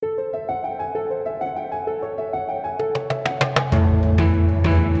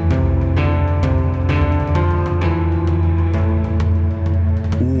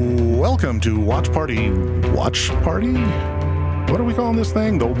to Watch Party. What are we calling this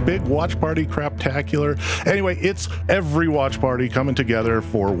thing? The big Watch Party Craptacular. Anyway, it's every Watch Party coming together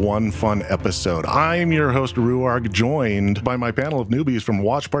for one fun episode. I'm your host, Ruarg, joined by my panel of newbies from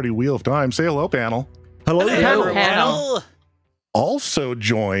Watch Party Wheel of Time. Say hello, panel. Hello, panel. Also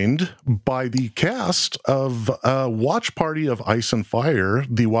joined by the cast of Watch Party of Ice and Fire,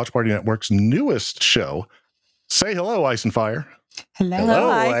 the Watch Party Network's newest show. Say hello, Ice and Fire. Hello,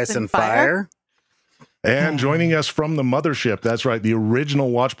 Ice and Fire. And joining us from the mothership, that's right, the original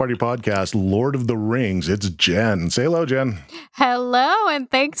Watch Party podcast, Lord of the Rings, it's Jen. Say hello, Jen. Hello,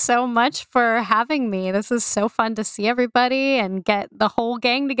 and thanks so much for having me. This is so fun to see everybody and get the whole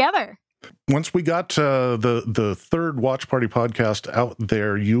gang together. Once we got the third Watch Party podcast out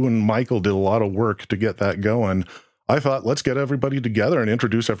there, you and Michael did a lot of work to get that going. I thought, let's get everybody together and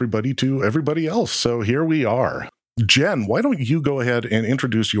introduce everybody to everybody else. So here we are. Jen, why don't you go ahead and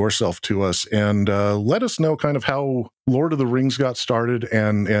introduce yourself to us and let us know kind of how Lord of the Rings got started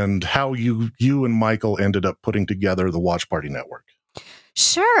and how you and Michael ended up putting together the Watch Party Network.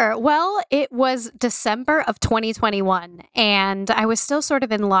 Sure. Well, it was December of 2021, and I was still sort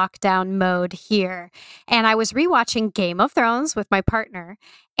of in lockdown mode here. And I was rewatching Game of Thrones with my partner.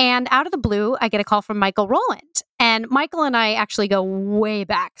 And out of the blue, I get a call from Michael Rowland. And Michael and I actually go way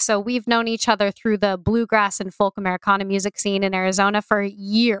back. So we've known each other through the bluegrass and folk Americana music scene in Arizona for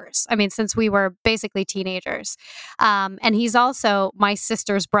years. I mean, since we were basically teenagers. And he's also my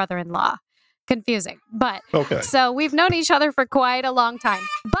sister's brother-in-law. Confusing, but okay. So we've known each other for quite a long time.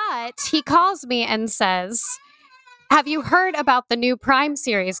 But he calls me and says, have you heard about the new Prime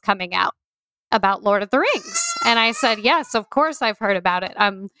series coming out about Lord of the Rings? And I said, yes, of course I've heard about it.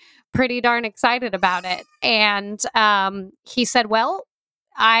 I'm pretty darn excited about it. And he said, well,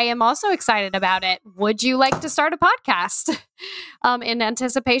 I am also excited about it. Would you like to start a podcast in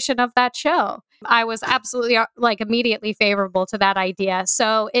anticipation of that show? I was absolutely immediately favorable to that idea.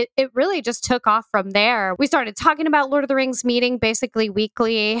 So it really just took off from there. We started talking about Lord of the Rings, meeting basically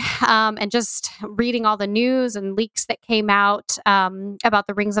weekly and just reading all the news and leaks that came out about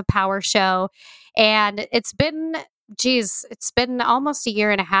the Rings of Power show. And it's been almost a year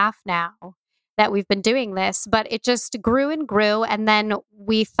and a half now that we've been doing this, but it just grew and grew. And then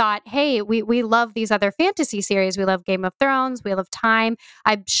we thought, hey, we love these other fantasy series. We love Game of Thrones, Wheel of Time.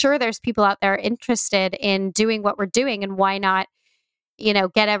 I'm sure there's people out there interested in doing what we're doing, and why not,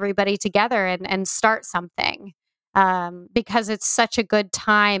 get everybody together and start something. Because it's such a good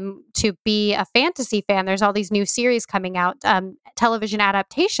time to be a fantasy fan. There's all these new series coming out, television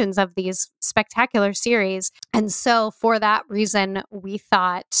adaptations of these spectacular series. And so for that reason, we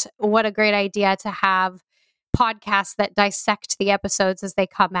thought, what a great idea to have podcasts that dissect the episodes as they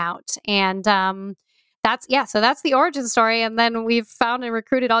come out. And so that's the origin story. And then we've found and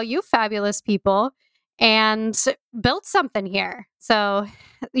recruited all you fabulous people and built something here. So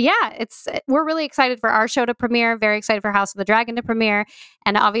yeah, we're really excited for our show to premiere, very excited for House of the Dragon to premiere,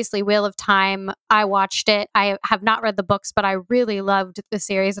 and obviously Wheel of Time. I watched it. I have not read the books, but I really loved the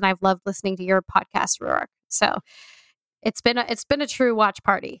series, and I've loved listening to your podcast, Ruark. So it's been a true watch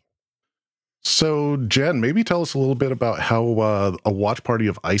party. So, Jen, maybe tell us a little bit about how a Watch Party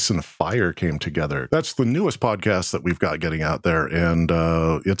of Ice and Fire came together. That's the newest podcast that we've got getting out there, and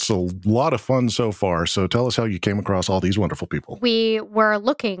it's a lot of fun so far. So tell us how you came across all these wonderful people. We were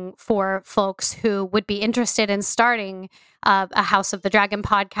looking for folks who would be interested in starting a House of the Dragon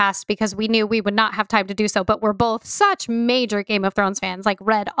podcast, because we knew we would not have time to do so, but we're both such major Game of Thrones fans,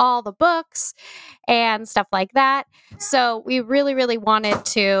 read all the books and stuff like that. So we really, really wanted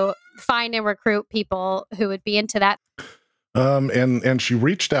to find and recruit people who would be into that. And she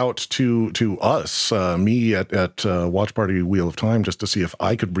reached out to us, me at Watch Party Wheel of Time, just to see if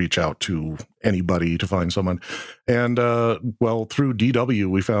I could reach out to anybody to find someone. And through DW,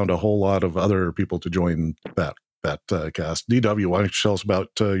 we found a whole lot of other people to join that cast. DW, why don't you tell us about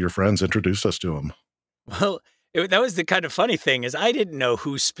your friends? Introduce us to them. Well, that was the kind of funny thing, is I didn't know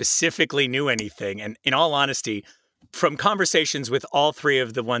who specifically knew anything. And in all honesty, from conversations with all three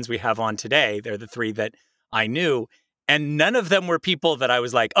of the ones we have on today, they're the three that I knew, and none of them were people that I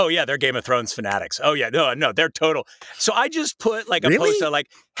was like, oh yeah, they're Game of Thrones fanatics. Oh yeah, no, they're total. So I just put a post out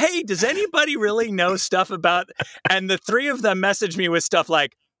hey, does anybody really know stuff about, and the three of them messaged me with stuff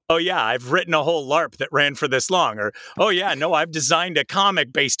like, oh yeah, I've written a whole LARP that ran for this long, or oh yeah, no, I've designed a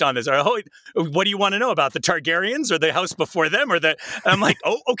comic based on this, or oh, what do you want to know about the Targaryens or the house before them, or the? I'm like,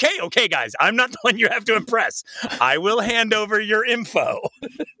 oh, okay, guys, I'm not the one you have to impress. I will hand over your info.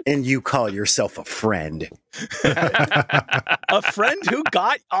 And you call yourself a friend? A friend who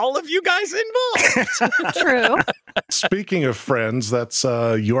got all of you guys involved. True. Speaking of friends, that's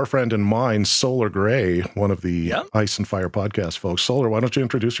your friend and mine, Solar Gray, one of the Ice and Fire podcast folks. Solar, why don't you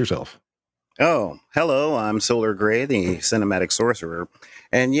introduce yourself? Oh, hello, I'm Solar Gray, the cinematic sorcerer.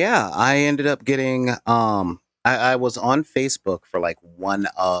 And yeah, I ended up getting, I was on Facebook for like one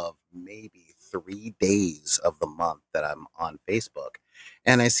of maybe 3 days of the month that I'm on Facebook.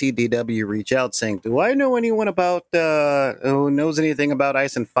 And I see DW reach out saying, do I know anyone about, who knows anything about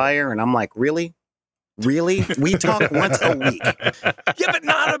Ice and Fire? And I'm like, really? Really? We talk once a week. Yeah, but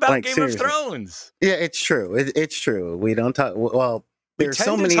not about Like, Game seriously. of Thrones. Yeah, it's true. It's true. We don't talk, well, We there's tend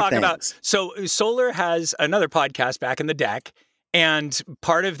so to many talk things. about. So Solar has another podcast back in the deck, and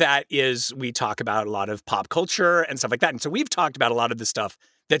part of that is we talk about a lot of pop culture and stuff like that. And so we've talked about a lot of the stuff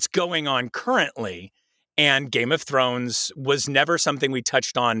that's going on currently. And Game of Thrones was never something we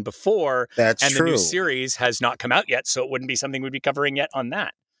touched on before. That's and true. the new series has not come out yet, so it wouldn't be something we'd be covering yet on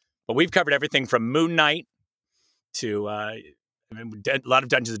that. But we've covered everything from Moon Knight to a lot of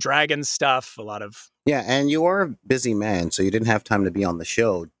Dungeons and Dragons stuff, a lot of. Yeah, and you are a busy man, so you didn't have time to be on the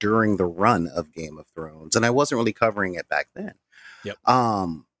show during the run of Game of Thrones, and I wasn't really covering it back then. Yep.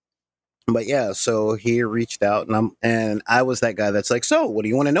 But yeah, so he reached out, and I was that guy that's like, so what do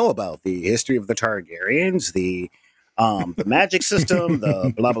you want to know about the history of the Targaryens, the magic system,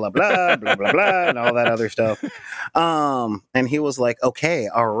 the blah blah blah blah blah blah, and all that other stuff. And he was like, okay,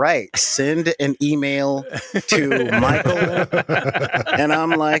 all right, send an email to Michael. And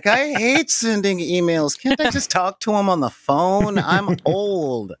I'm like, I hate sending emails. Can't I just talk to him on the phone? I'm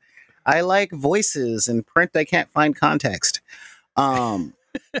old. I like voices, and print I can't find context.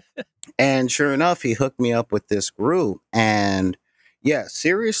 And sure enough, he hooked me up with this group. And yeah,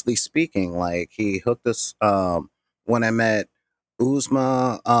 seriously speaking, like he hooked us when I met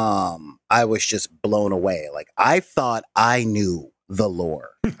Uzma, I was just blown away. Like I thought I knew the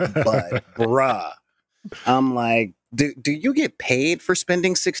lore, but bruh, I'm like, do you get paid for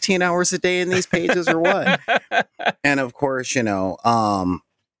spending 16 hours a day in these pages or what? And of course, you know,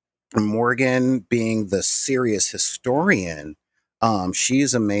 Morgan being the serious historian,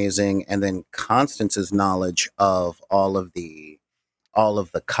 she's amazing. And then Constance's knowledge of all of the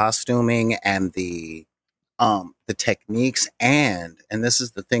costuming and the techniques, and this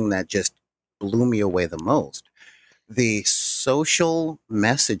is the thing that just blew me away the most, the social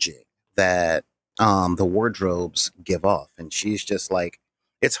messaging that the wardrobes give off. And she's just like,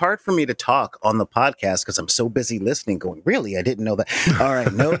 it's hard for me to talk on the podcast because I'm so busy listening going, really, I didn't know that. All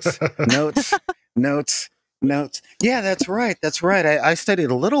right, notes. Yeah, that's right. I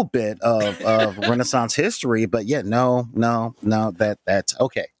studied a little bit of Renaissance history, but yeah, no, that's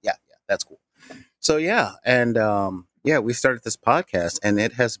okay. Yeah, that's cool. So yeah, and we started this podcast, and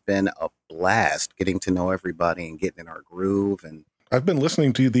it has been a blast getting to know everybody and getting in our groove. And I've been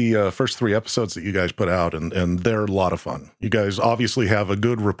listening to the first 3 episodes that you guys put out, and they're a lot of fun. You guys obviously have a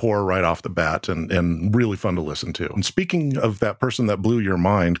good rapport right off the bat, and really fun to listen to. And speaking of that person that blew your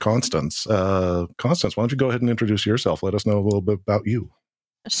mind, Constance, why don't you go ahead and introduce yourself? Let us know a little bit about you.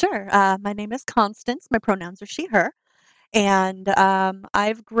 Sure. My name is Constance. My pronouns are she, her. And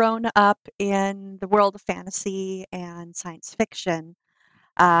I've grown up in the world of fantasy and science fiction.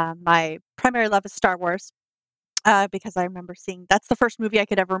 My primary love is Star Wars because I remember that's the first movie I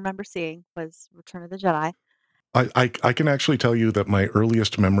could ever remember seeing was Return of the Jedi. I can actually tell you that my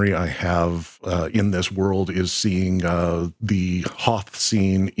earliest memory I have in this world is seeing the Hoth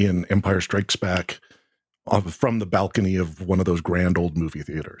scene in Empire Strikes Back from the balcony of one of those grand old movie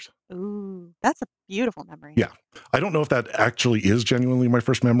theaters. Ooh, that's a beautiful memory. Yeah. I don't know if that actually is genuinely my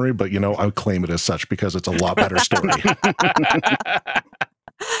first memory, but, you know, I would claim it as such because it's a lot better story.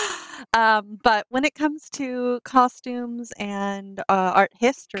 But when it comes to costumes and art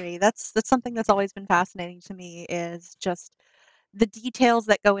history, that's something that's always been fascinating to me, is just the details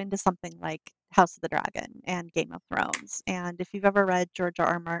that go into something like House of the Dragon and Game of Thrones. And if you've ever read George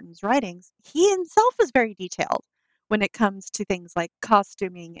R. Martin's writings, he himself is very detailed when it comes to things like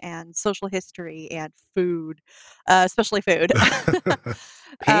costuming and social history and food, especially food.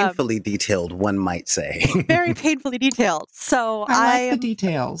 painfully detailed, one might say. Very painfully detailed. So I like the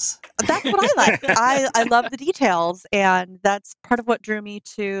details. That's what I like. I love the details, and that's part of what drew me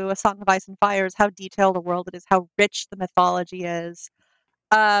to A Song of Ice and Fire, is how detailed the world it is, how rich the mythology is.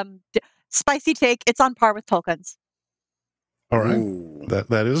 Spicy take, it's on par with Tolkien's. All right. Ooh.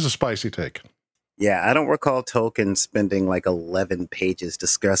 That is a spicy take. Yeah, I don't recall Tolkien spending like 11 pages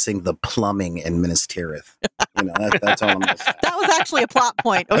discussing the plumbing in Minas Tirith. That's all I'm going to say. That was actually a plot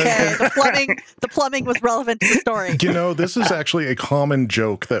point. Okay, the plumbing was relevant to the story. This is actually a common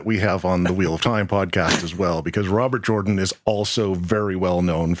joke that we have on the Wheel of Time podcast as well, because Robert Jordan is also very well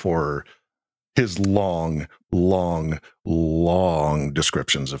known for his long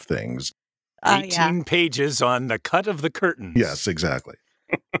descriptions of things. 18 pages on the cut of the curtains. Yes, exactly.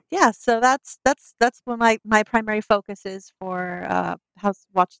 Yeah, so that's what my primary focus is for House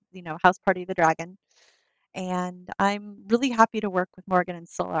Party of the Dragon. And I'm really happy to work with Morgan and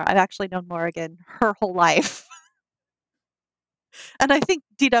Solar. I've actually known Morgan her whole life. And I think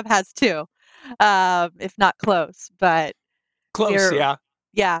D-Dub has too, if not close. But Close, yeah.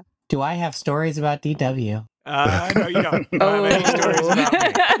 Yeah. Do I have stories about DW? No, you don't. You don't have any stories about me.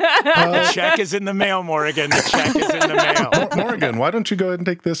 The check is in the mail, Morgan. The check is in the mail. Morgan, why don't you go ahead and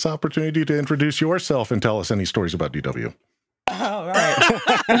take this opportunity to introduce yourself and tell us any stories about DW? Oh, right.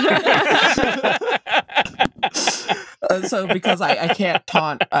 So because I can't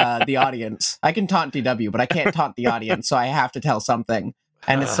taunt the audience. I can taunt DW, but I can't taunt the audience, so I have to tell something.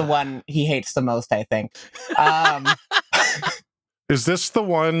 And it's the one he hates the most, I think. Is this the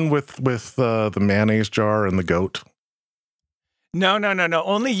one with the mayonnaise jar and the goat? No.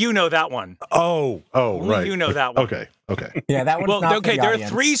 Only you know that one. Oh, Only right. you know that one. Okay. Yeah, that one's Well, not okay, for the there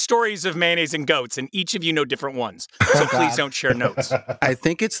audience. are 3 stories of mayonnaise and goats, and each of you know different ones. So please don't share notes. I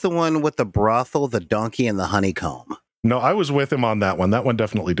think it's the one with the brothel, the donkey, and the honeycomb. No, I was with him on that one. That one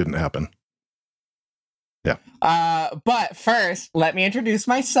definitely didn't happen. Yeah. But first, let me introduce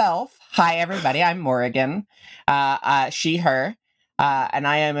myself. Hi, everybody. I'm Morrigan. She, her. And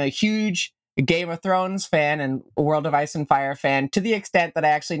I am a huge Game of Thrones fan and World of Ice and Fire fan, to the extent that I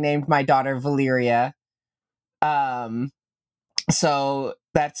actually named my daughter Valyria. So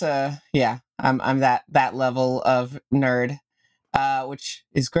that's I'm that level of nerd, which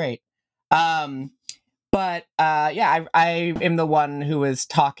is great. But I am the one who was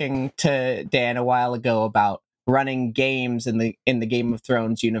talking to Dan a while ago about running games in the Game of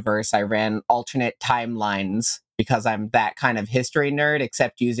Thrones universe. I ran alternate timelines because I'm that kind of history nerd,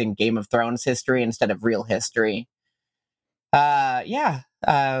 except using Game of Thrones history instead of real history. It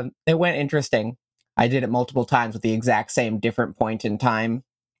went interesting. I did it multiple times with the exact same different point in time,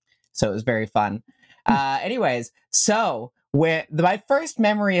 so it was very fun. Anyways, so my first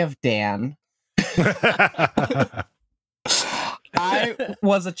memory of Dan, I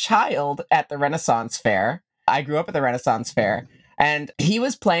was a child at the Renaissance Fair. I grew up at the Renaissance Fair, and he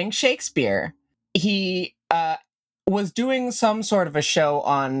was playing Shakespeare. He was doing some sort of a show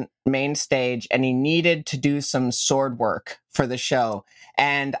on main stage, and he needed to do some sword work for the show.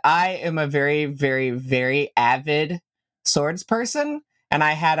 And I am a very, very, very avid swords person, and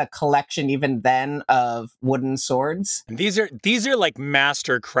I had a collection even then of wooden swords. And these are like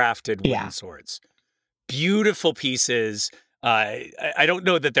master crafted wooden swords. Beautiful pieces. I don't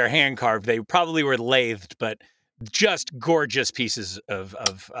know that they're hand carved. They probably were lathed, but just gorgeous pieces of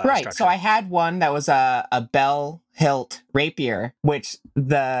right. structure. So I had one that was a bell hilt rapier, which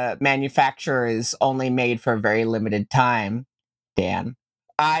the manufacturers only made for a very limited time. Dan,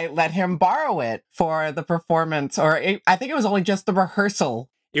 I let him borrow it for the performance, I think it was only just the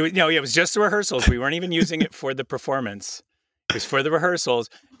rehearsal. It was just the rehearsals. We weren't even using it for the performance. It was for the rehearsals.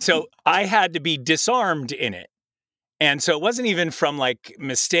 So I had to be disarmed in it. And so it wasn't even from like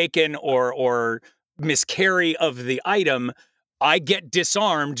mistaken or miscarry of the item. I get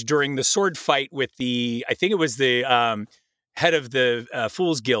disarmed during the sword fight with I think it was the head of the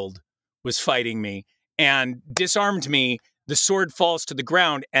Fool's Guild was fighting me and disarmed me. The sword falls to the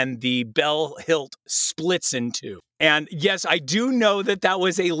ground and the bell hilt splits in two. And yes, I do know that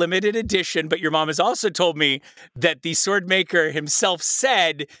was a limited edition, but your mom has also told me that the sword maker himself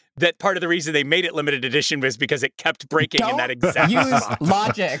said that part of the reason they made it limited edition was because it kept breaking in that exact use spot.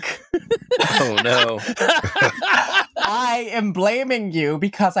 Logic. Oh, no. I am blaming you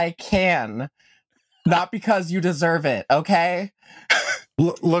because I can, not because you deserve it, okay?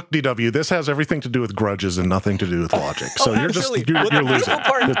 Look, DW, this has everything to do with grudges and nothing to do with logic. So you're losing.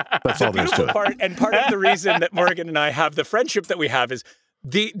 That's all there is to it. And part of the reason that Morgan and I have the friendship that we have is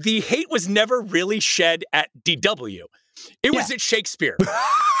the hate was never really shed at DW. It was at Shakespeare.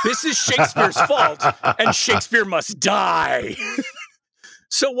 This is Shakespeare's fault, and Shakespeare must die.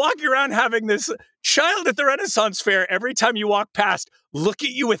 So walking around having this child at the Renaissance Fair, every time you walk past, look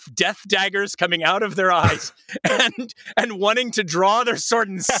at you with death daggers coming out of their eyes and wanting to draw their sword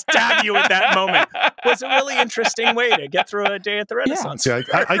and stab you at that moment was a really interesting way to get through a day at the Renaissance Fair.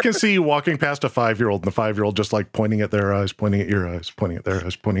 I can see you walking past a 5-year-old, and the 5-year-old just like pointing at their eyes, pointing at your eyes, pointing at their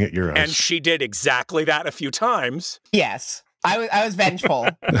eyes, pointing at your eyes. And she did exactly that a few times. Yes. I was vengeful.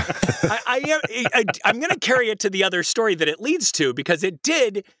 I'm going to carry it to the other story that it leads to, because it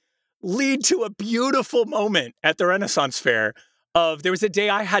did lead to a beautiful moment at the Renaissance Fair. There was a day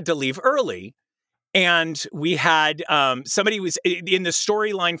I had to leave early, and we had somebody was in the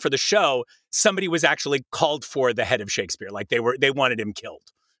storyline for the show. Somebody was actually called for the head of Shakespeare, like they wanted him killed.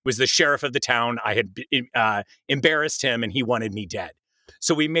 It was the sheriff of the town. I had embarrassed him, and he wanted me dead.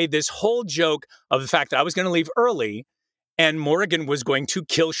 So we made this whole joke of the fact that I was going to leave early, and Morrigan was going to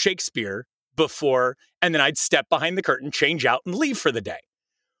kill Shakespeare before, and then I'd step behind the curtain, change out, and leave for the day.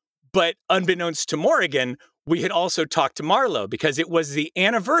 But unbeknownst to Morrigan, we had also talked to Marlowe, because it was the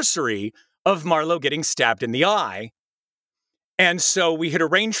anniversary of Marlowe getting stabbed in the eye. And so we had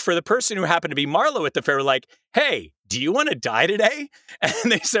arranged for the person who happened to be Marlowe at the fair, like, hey, do you want to die today?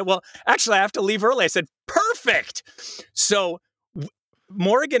 And they said, well, actually, I have to leave early. I said, perfect. So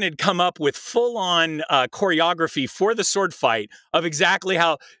Morrigan had come up with full-on choreography for the sword fight of exactly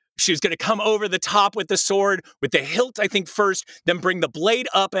how she was going to come over the top with the sword, with the hilt, I think, first, then bring the blade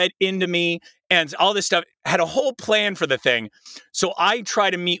up into me, and all this stuff. Had a whole plan for the thing. So I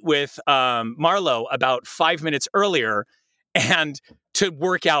try to meet with Marlowe about 5 minutes earlier, and to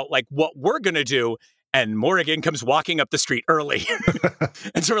work out like what we're going to do. And Morrigan comes walking up the street early.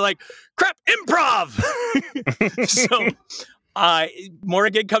 And so we're like, crap, improv. So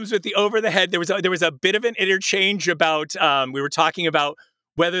Morrigan comes with the over the head. There was a bit of an interchange about, we were talking about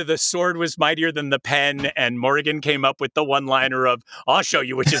whether the sword was mightier than the pen, and Morrigan came up with the one-liner of, I'll show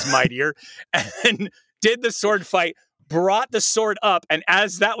you which is mightier, and did the sword fight, brought the sword up, and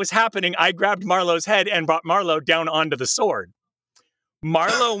as that was happening, I grabbed Marlowe's head and brought Marlowe down onto the sword.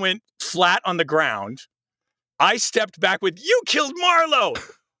 Marlowe went flat on the ground. I stepped back with, you killed Marlowe!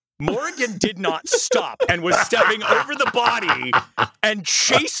 Morrigan did not stop and was stepping over the body and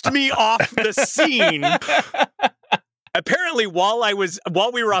chased me off the scene. Apparently, while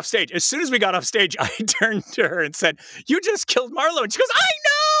we were off stage, as soon as we got off stage, I turned to her and said, you just killed Marlowe. And she goes, I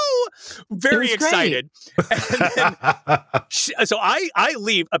know! Very excited. And then so I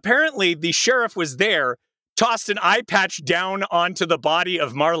leave. Apparently, the sheriff was there, tossed an eye patch down onto the body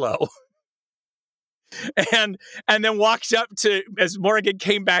of Marlowe. And then walked up to, as Morrigan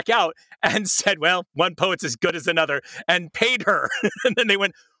came back out, and said, well, one poet's as good as another, and paid her. And then they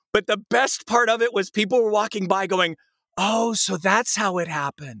went, but the best part of it was people were walking by going, oh, so that's how it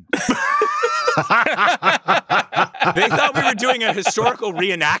happened. They thought we were doing a historical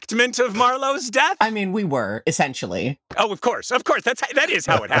reenactment of Marlowe's death. I mean, we were, essentially. Oh, of course. That is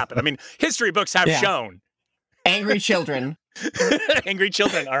how it happened. I mean, history books have shown. Angry children. Angry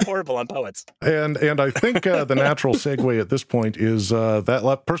children are horrible on poets. And I think the natural segue at this point is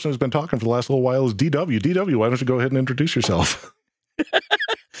that person who's been talking for the last little while is DW. DW, why don't you go ahead and introduce yourself?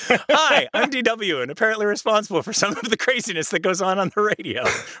 Hi, I'm DW, and apparently responsible for some of the craziness that goes on the radio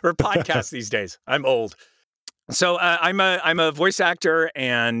or podcasts these days. I'm old. So I'm a voice actor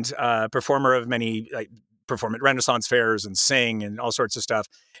and performer of many, perform at Renaissance fairs and sing and all sorts of stuff,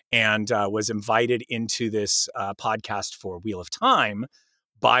 and was invited into this podcast for Wheel of Time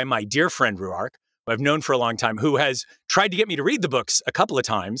by my dear friend Ruark, who I've known for a long time, who has tried to get me to read the books a couple of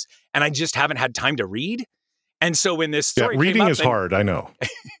times, and I just haven't had time to read. And so when this story reading is hard, I know.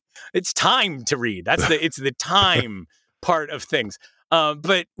 It's time to read. It's the time part of things.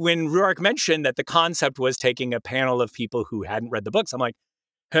 But when Ruark mentioned that the concept was taking a panel of people who hadn't read the books, I'm like,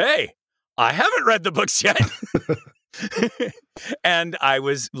 hey, I haven't read the books yet. And I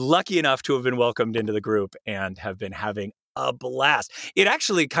was lucky enough to have been welcomed into the group and have been having a blast. It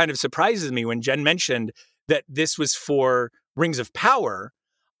actually kind of surprises me when Jen mentioned that this was for Rings of Power.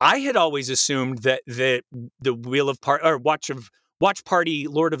 I had always assumed that the Wheel of Watch Party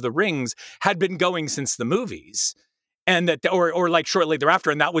Lord of the Rings had been going since the movies, and that or like shortly thereafter,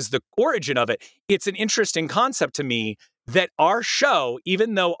 and that was the origin of it. It's an interesting concept to me that our show,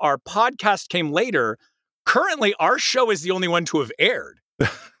 even though our podcast came later, currently our show is the only one to have aired.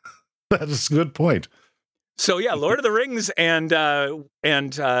 That is a good point. So yeah, Lord of the Rings and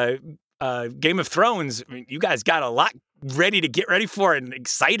Game of Thrones, you guys got a lot ready to get ready for and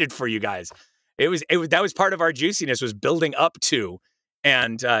excited for you guys. That was part of our juiciness, was building up to,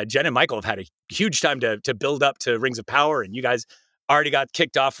 and Jen and Michael have had a huge time to build up to Rings of Power, and you guys already got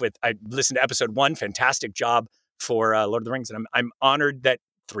kicked off with, I listened to episode 1, fantastic job for Lord of the Rings, and I'm honored that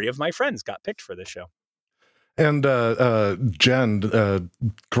 3 of my friends got picked for this show. And Jen,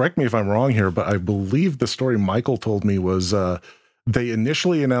 correct me if I'm wrong here, but I believe the story Michael told me was they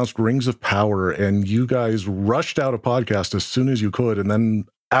initially announced Rings of Power, and you guys rushed out a podcast as soon as you could, and then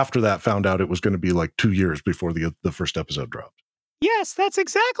after that found out it was going to be like 2 years before the first episode dropped. Yes, that's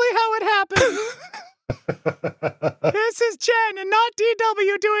exactly how it happened. This is Jen and not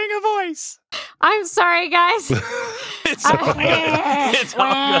DW doing a voice. I'm sorry, guys. It's all good. It's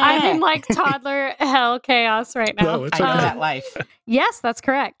all good. I'm in like toddler hell chaos right now. No, it's I know okay. that life. Yes, that's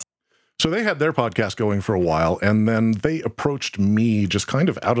correct. So they had their podcast going for a while, and then they approached me just kind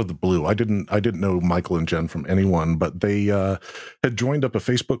of out of the blue. I didn't know Michael and Jen from anyone, but they had joined up a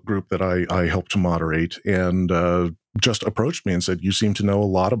Facebook group that I helped to moderate, and just approached me and said, "You seem to know a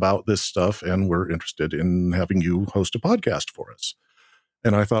lot about this stuff, and we're interested in having you host a podcast for us."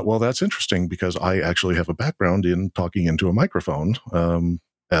 And I thought, well, that's interesting because I actually have a background in talking into a microphone,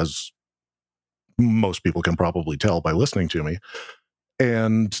 as most people can probably tell by listening to me.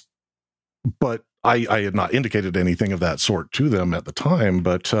 But I had not indicated anything of that sort to them at the time.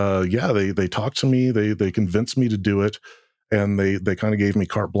 But yeah, they talked to me. They convinced me to do it, and they kind of gave me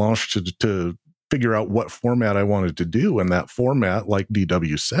carte blanche to figure out what format I wanted to do. And that format, like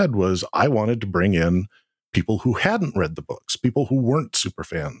DW said, was I wanted to bring in people who hadn't read the books, people who weren't super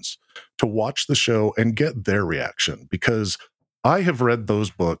fans, to watch the show and get their reaction, because I have read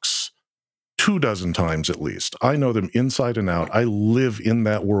those books 24 times at least. I know them inside and out. I live in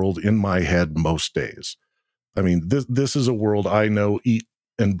that world in my head most days. I mean, this is a world I know, eat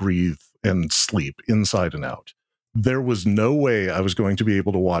and breathe and sleep inside and out. There was no way I was going to be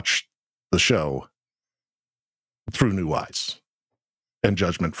able to watch the show through new eyes and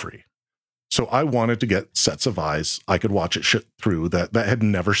judgment free. So I wanted to get sets of eyes I could watch it shit through that had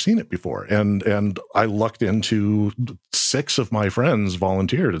never seen it before. And I lucked into 6 of my friends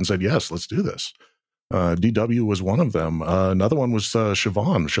volunteered and said, yes, let's do this. DW was one of them. Another one was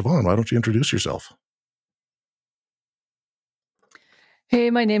Siobhan. Siobhan, why don't you introduce yourself? Hey,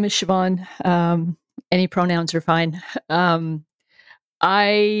 my name is Siobhan. Any pronouns are fine.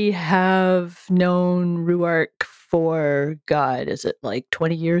 I have known Ruark for, God, is it like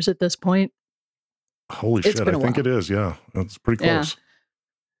 20 years at this point? Holy It's shit, been I a think while. it is. Yeah, it's pretty close.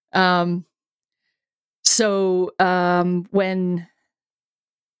 So when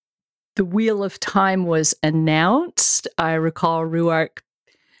the Wheel of Time was announced, I recall Ruark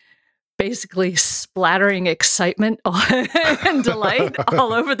basically splattering excitement and delight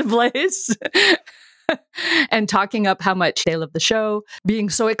all over the place. And talking up how much they love the show, being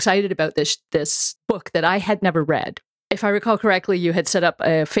so excited about this book that I had never read. If I recall correctly, you had set up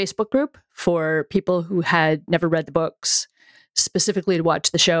a Facebook group for people who had never read the books, specifically to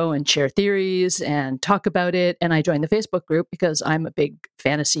watch the show and share theories and talk about it. And I joined the Facebook group because I'm a big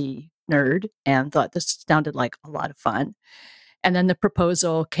fantasy nerd and thought this sounded like a lot of fun. And then the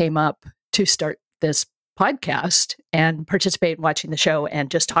proposal came up to start this podcast and participate in watching the show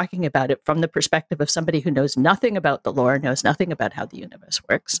and just talking about it from the perspective of somebody who knows nothing about the lore, knows nothing about how the universe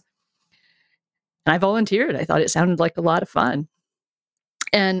works. And I volunteered. I thought it sounded like a lot of fun.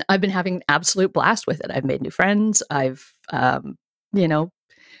 And I've been having an absolute blast with it. I've made new friends. I've, been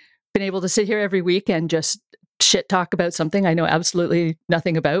able to sit here every week and just shit talk about something I know absolutely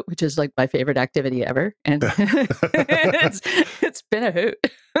nothing about, which is like my favorite activity ever. And it's been a hoot.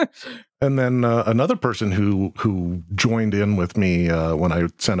 And then another person who joined in with me when I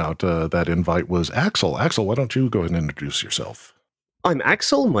sent out that invite was Axel. Axel, why don't you go ahead and introduce yourself? I'm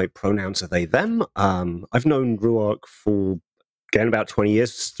Axel. My pronouns are they, them. I've known Ruark for, again, about 20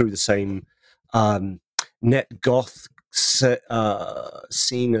 years through the same net goth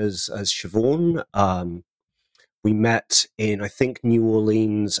scene as Siobhan. We met in, I think, New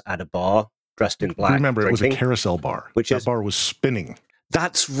Orleans at a bar, dressed in black. Remember, drinking. It was a carousel bar. That bar was spinning.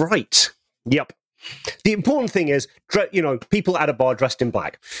 That's right. Yep. The important thing is, people at a bar dressed in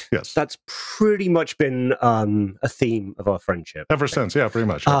black. Yes. That's pretty much been a theme of our friendship. Ever since, yeah, pretty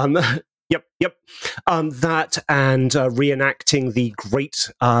much. Yep. That and reenacting the great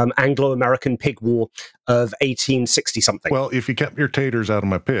Anglo-American pig war of 1860-something. Well, if you kept your taters out of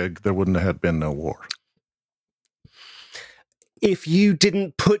my pig, there wouldn't have been no war. If you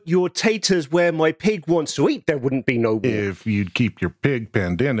didn't put your taters where my pig wants to eat, there wouldn't be no war. If you'd keep your pig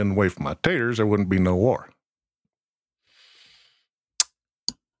penned in and away from my taters, there wouldn't be no war.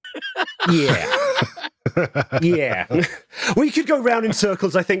 Yeah. Yeah. We could go round in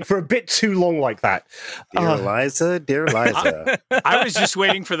circles, I think, for a bit too long like that. Dear Liza. I was just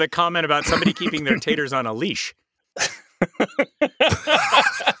waiting for the comment about somebody keeping their taters on a leash.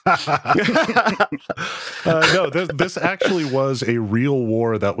 No, this actually was a real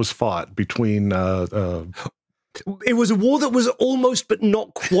war that was fought between it was a war that was almost but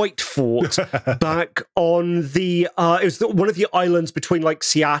not quite fought back on the it was one of the islands between like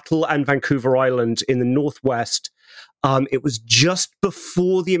Seattle and Vancouver Island in the Northwest. It was just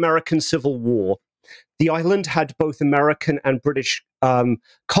before the American Civil War. The island had both American and British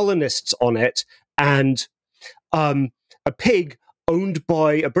colonists on it, and a pig owned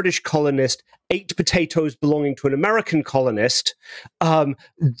by a British colonist ate potatoes belonging to an American colonist.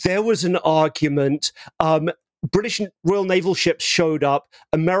 There was an argument. British Royal Naval ships showed up.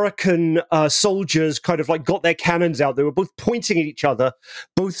 American soldiers kind of like got their cannons out. They were both pointing at each other.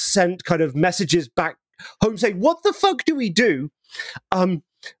 Both sent kind of messages back home saying, "What the fuck do we do?"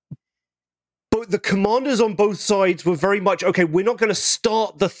 But the commanders on both sides were very much, okay, we're not going to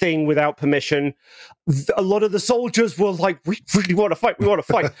start the thing without permission. A lot of the soldiers were like, we really want to fight, we want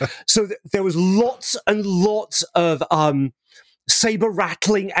to fight. So there was lots and lots of saber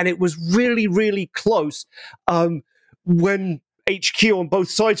rattling, and it was really, really close when HQ on both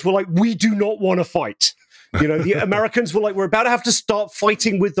sides were like, we do not want to fight. You know, the Americans were like, we're about to have to start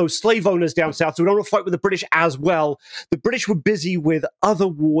fighting with those slave owners down south, so we don't want to fight with the British as well. The British were busy with other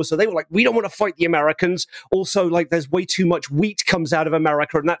wars, so they were like, we don't want to fight the Americans. Also, like, there's way too much wheat comes out of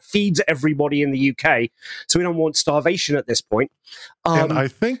America, and that feeds everybody in the UK, so we don't want starvation at this point. And I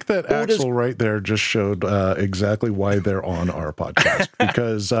think that Axel right there just showed exactly why they're on our podcast,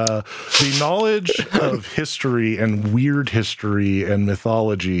 because the knowledge of history and weird history and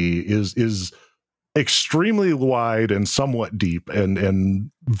mythology is extremely wide and somewhat deep,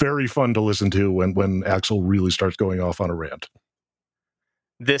 and very fun to listen to when Axel really starts going off on a rant.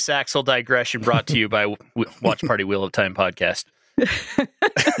 This Axel digression brought to you by Watch Party Wheel of Time podcast.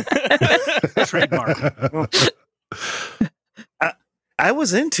 Trademark. I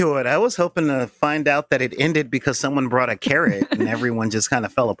was into it. I was hoping to find out that it ended because someone brought a carrot and everyone just kind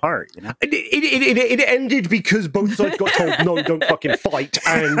of fell apart. You know, it ended because both sides got told, no, don't fucking fight.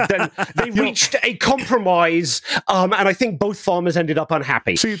 And then they reached a compromise. And I think both farmers ended up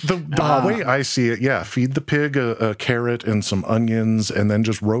unhappy. See, the way I see it, yeah, feed the pig a carrot and some onions and then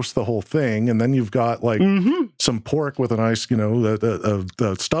just roast the whole thing. And then you've got like some pork with a nice, you know,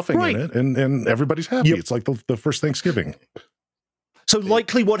 the stuffing in it. And everybody's happy. Yep. It's like the first Thanksgiving. So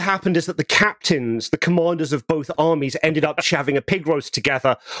likely what happened is that the captains, the commanders of both armies, ended up having a pig roast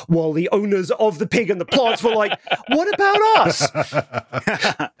together, while the owners of the pig and the plants were like, what about us?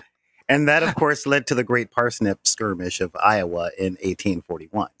 And that, of course, led to the Great Parsnip Skirmish of Iowa in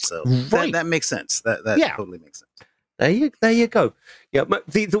 1841. So that makes sense. That totally makes sense. There you go. Yeah,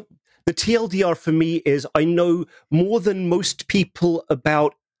 the TLDR for me is I know more than most people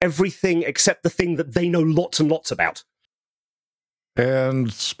about everything except the thing that they know lots and lots about.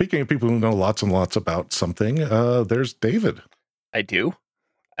 And speaking of people who know lots and lots about something, there's David. I do.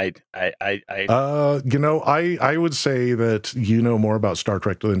 I would say that you know more about Star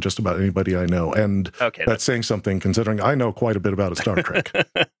Trek than just about anybody I know, and that's saying something considering I know quite a bit about Star Trek.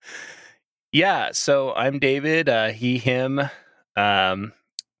 Yeah, so I'm David. He, him. I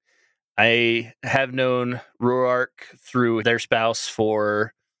have known Ruark through their spouse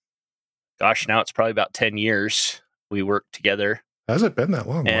for, gosh, now it's probably about 10 years. We worked together. Has it been that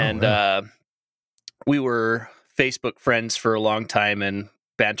long? And we were Facebook friends for a long time and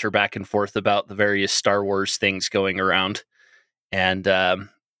banter back and forth about the various Star Wars things going around. And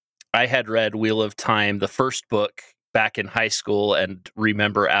I had read Wheel of Time, the first book, back in high school and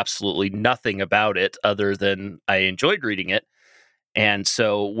remember absolutely nothing about it other than I enjoyed reading it. And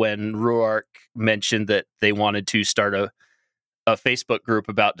so when Ruark mentioned that they wanted to start a Facebook group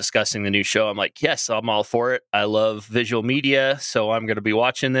about discussing the new show, I'm like, yes, I'm all for it. I love visual media, so I'm going to be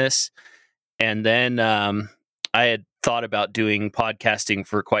watching this. And then I had thought about doing podcasting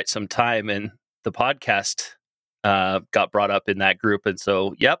for quite some time, and the podcast got brought up in that group. And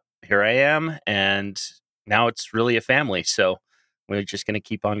so, yep, here I am. And now it's really a family. So we're just going to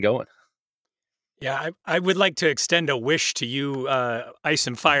keep on going. Yeah, I would like to extend a wish to you, Ice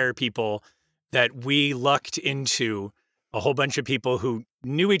and Fire people, that we lucked into a whole bunch of people who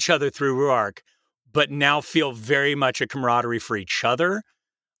knew each other through Ruark, but now feel very much a camaraderie for each other.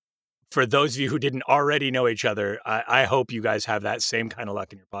 For those of you who didn't already know each other, I hope you guys have that same kind of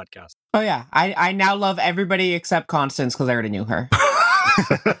luck in your podcast. Oh, yeah. I now love everybody except Constance because I already knew her.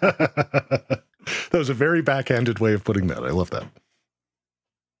 That was a very backhanded way of putting that. I love that.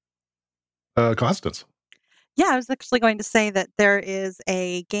 Constance. Yeah, I was actually going to say that there is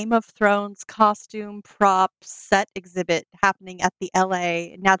a Game of Thrones costume prop set exhibit happening at the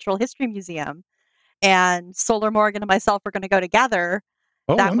LA Natural History Museum. And Solar Morgan and myself are going to go together.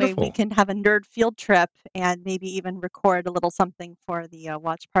 That wonderful. way we can have a nerd field trip and maybe even record a little something for the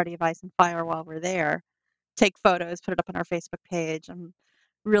Watch Party of Ice and Fire while we're there. Take photos, put it up on our Facebook page. I'm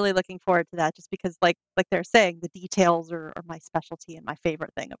really looking forward to that just because like they're saying, the details are my specialty and my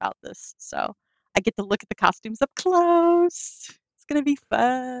favorite thing about this. So I get to look at the costumes up close. It's going to be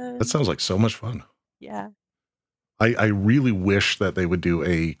fun. That sounds like so much fun. Yeah. I really wish that they would do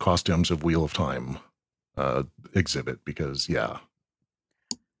a Costumes of Wheel of Time exhibit because, yeah.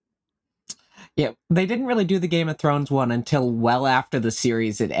 Yeah, they didn't really do the Game of Thrones one until well after the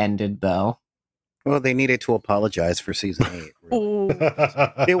series had ended, though. Well, they needed to apologize for season 8. Really. Ooh.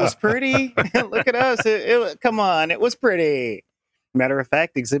 It was pretty. Look at us. Come on, it was pretty. Matter of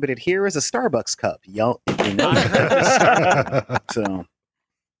fact, exhibited here is a Starbucks cup. Y'all, you know that. So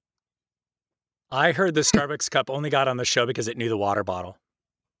I heard the Starbucks cup only got on the show because it knew the water bottle.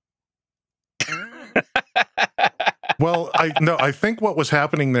 Well, I think what was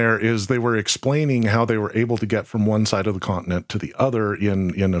happening there is they were explaining how they were able to get from one side of the continent to the other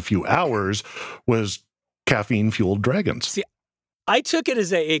in a few hours was caffeine-fueled dragons. See, I took it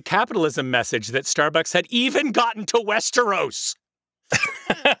as a capitalism message that Starbucks had even gotten to Westeros.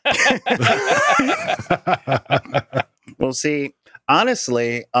 Well, see,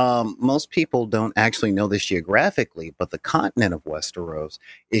 honestly, most people don't actually know this geographically, but the continent of Westeros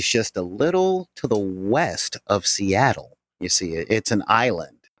is just a little to the west of Seattle. You see, it's an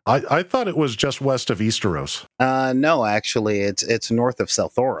island. I thought it was just west of Easteros. No, actually, it's north of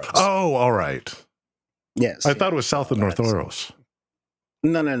Southoros. Oh, all right. Yes. I thought it was south of Northoros.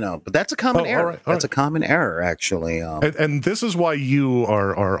 No. But that's a common error. All right. That's a common error, actually. And this is why you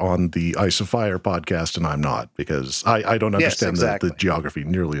are on the Ice of Fire podcast and I'm not, because I don't understand the geography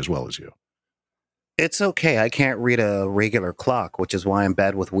nearly as well as you. It's okay. I can't read a regular clock, which is why I'm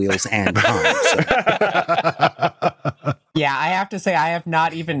bad with wheels and time. Yeah, I have to say I have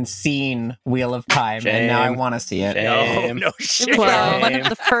not even seen Wheel of Time, and now I want to see it. No shame. It was one of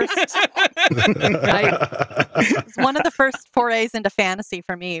the first. It was one of the first forays into fantasy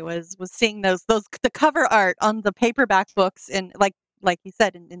for me was seeing the cover art on the paperback books in like you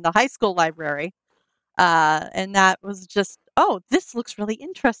said in the high school library, and that was just this looks really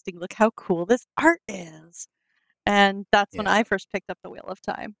interesting. Look how cool this art is, and that's when I first picked up the Wheel of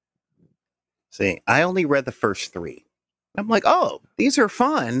Time. See, I only read the first 3. I'm like, oh, these are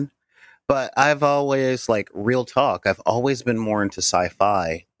fun. But I've always, like, real talk, I've always been more into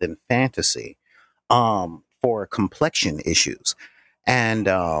sci-fi than fantasy for complexion issues. And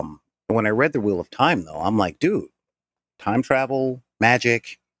when I read The Wheel of Time, though, I'm like, dude, time travel,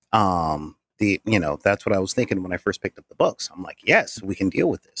 magic, that's what I was thinking when I first picked up the books. I'm like, yes, we can deal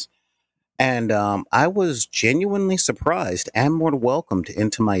with this. And I was genuinely surprised and more welcomed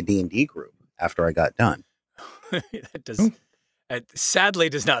into my D&D group after I got done. That sadly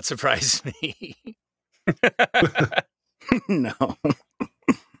does not surprise me. No.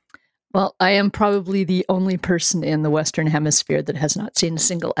 Well, I am probably the only person in the Western Hemisphere that has not seen a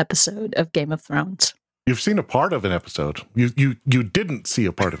single episode of Game of Thrones. You've seen a part of an episode. You didn't see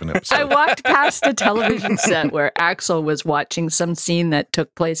a part of an episode. I walked past a television set where Axel was watching some scene that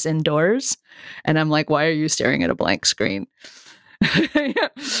took place indoors, and I'm like, "Why are you staring at a blank screen?"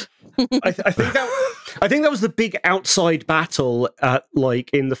 I think that was the big outside battle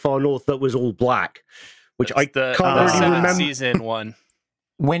in the far north that was all black, which I can't really remember. Season 1.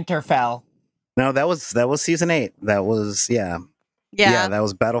 Winterfell. No, that was season 8. That was yeah, that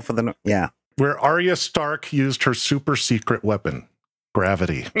was Battle for the where Arya Stark used her super secret weapon,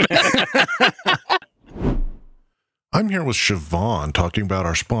 gravity. I'm here with Siobhan talking about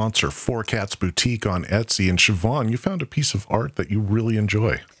our sponsor, Four Cats Boutique on Etsy. And Siobhan, you found a piece of art that you really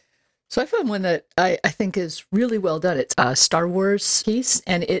enjoy. So I found one that I think is really well done. It's a Star Wars piece,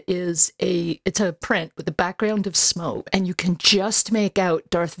 and it's a print with a background of smoke, and you can just make out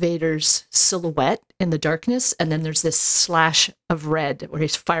Darth Vader's silhouette in the darkness, and then there's this slash of red where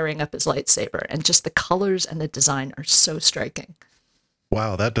he's firing up his lightsaber, and just the colors and the design are so striking.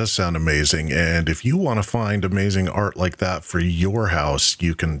 Wow, that does sound amazing. And if you want to find amazing art like that for your house,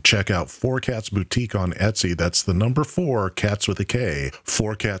 you can check out Four Cats Boutique on Etsy. That's the number 4, cats with a K,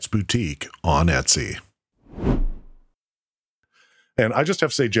 Four Cats Boutique on Etsy. And I just have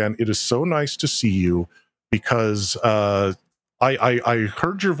to say, Jen, it is so nice to see you because I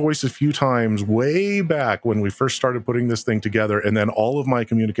heard your voice a few times way back when we first started putting this thing together. And then all of my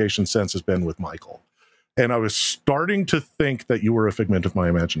communication since has been with Michael. And I was starting to think that you were a figment of my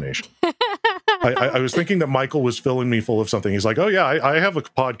imagination. I was thinking that Michael was filling me full of something. He's like, oh, yeah, I have a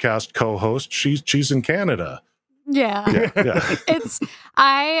podcast co-host. She's in Canada. Yeah.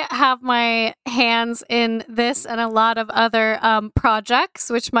 I have my hands in this and a lot of other projects,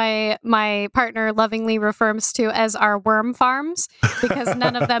 which my partner lovingly refers to as our worm farms because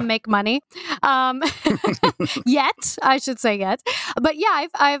none of them make money yet. I should say yet, but yeah,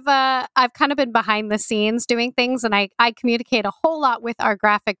 I've kind of been behind the scenes doing things, and I communicate a whole lot with our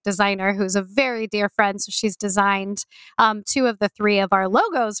graphic designer, who's a very dear friend. So she's designed 2 of the 3 of our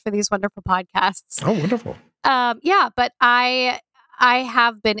logos for these wonderful podcasts. Oh, wonderful. but I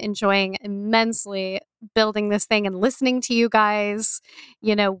have been enjoying immensely building this thing and listening to you guys,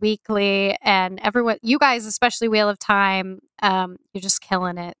 weekly, and everyone, you guys, especially Wheel of Time, you're just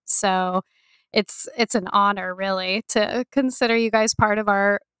killing it. So it's an honor, really, to consider you guys part of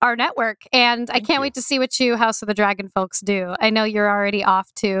our network. And I can't wait to see what you House of the Dragon folks do. I know you're already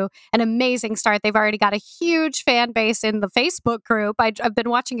off to an amazing start. They've already got a huge fan base in the Facebook group. I've been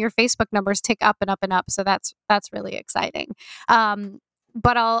watching your Facebook numbers tick up and up and up, so that's really exciting.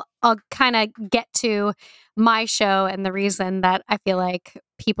 But I'll kind of get to my show and the reason that I feel like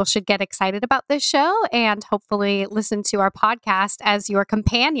people should get excited about this show and hopefully listen to our podcast as your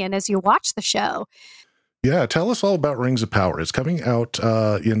companion as you watch the show. Yeah, tell us all about Rings of Power. It's coming out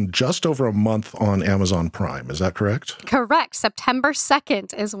in just over a month on Amazon Prime. Is that correct? Correct. September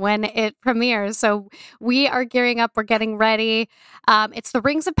 2nd is when it premieres. So we are gearing up. We're getting ready. It's the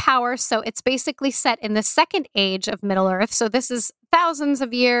Rings of Power. So it's basically set in the second age of Middle-earth. So this is thousands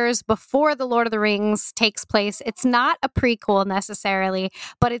of years before The Lord of the Rings takes place. It's not a prequel necessarily,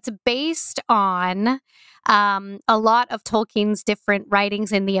 but it's based on a lot of Tolkien's different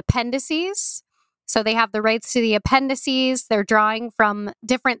writings in the appendices. So they have the rights to the appendices. They're drawing from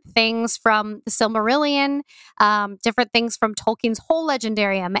different things from the Silmarillion, different things from Tolkien's whole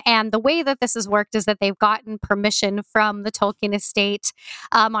legendarium. And the way that this has worked is that they've gotten permission from the Tolkien estate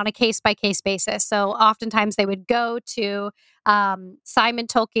on a case-by-case basis. So oftentimes they would go to Simon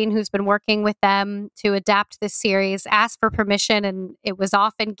Tolkien, who's been working with them to adapt this series, ask for permission, and it was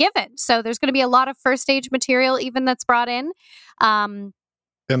often given. So there's going to be a lot of first stage material even that's brought in.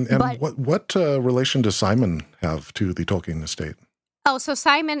 What relation does Simon have to the Tolkien estate? Oh, so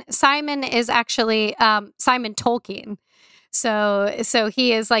Simon is actually Simon Tolkien. So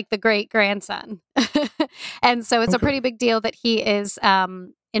he is like the great grandson. And so it's a pretty big deal that he is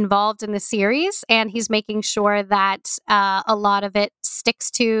involved in the series, and he's making sure that a lot of it sticks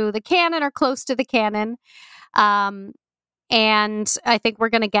to the canon or close to the canon. And I think we're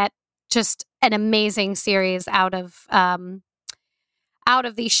going to get just an amazing series out of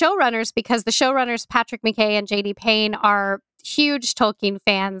the showrunners, because the showrunners, Patrick McKay and J.D. Payne, are huge Tolkien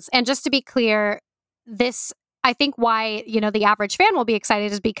fans. And just to be clear, I think why, the average fan will be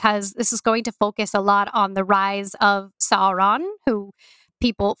excited is because this is going to focus a lot on the rise of Sauron, who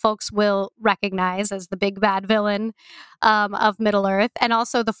folks will recognize as the big bad villain of Middle-earth, and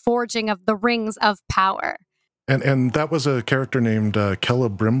also the forging of the Rings of Power. And that was a character named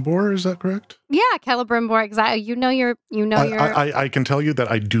Celebrimbor, is that correct? Yeah, Celebrimbor, exactly. I can tell you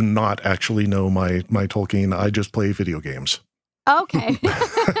that I do not actually know my Tolkien. I just play video games. Okay.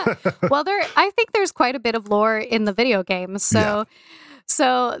 Well, I think there's quite a bit of lore in the video games, so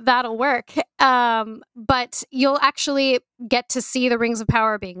that'll work. But you'll actually get to see the Rings of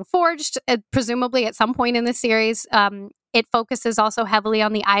Power being forged, presumably at some point in the series. It focuses also heavily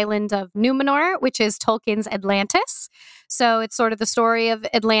on the island of Numenor, which is Tolkien's Atlantis. So it's sort of the story of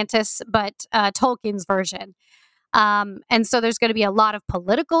Atlantis, but Tolkien's version. And so there's going to be a lot of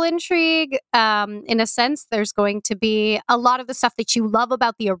political intrigue. In a sense, there's going to be a lot of the stuff that you love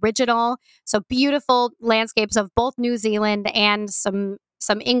about the original. So beautiful landscapes of both New Zealand and some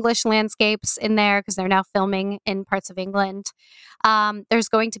English landscapes in there, because they're now filming in parts of England. There's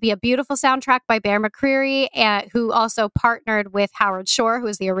going to be a beautiful soundtrack by Bear McCreary, who also partnered with Howard Shore, who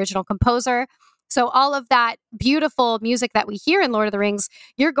is the original composer. So all of that beautiful music that we hear in Lord of the Rings,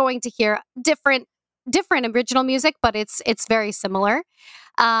 you're going to hear different original music, but it's very similar.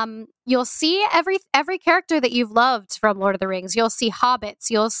 You'll see every character that you've loved from Lord of the Rings. You'll see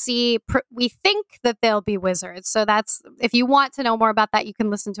hobbits. You'll see, we think that they'll be wizards. So that's, if you want to know more about that, you can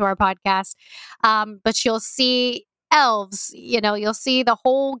listen to our podcast. But you'll see elves, you'll see the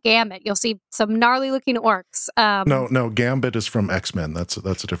whole gamut. You'll see some gnarly looking orcs. No, Gambit is from X-Men. That's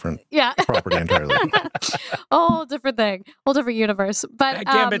a different property entirely. Whole different thing, whole different universe. But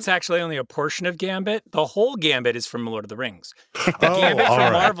Gambit's actually only a portion of Gambit. The whole Gambit is from Lord of the Rings. The Gambit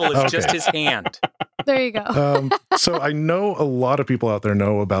from Marvel is just his hand. There you go. So I know a lot of people out there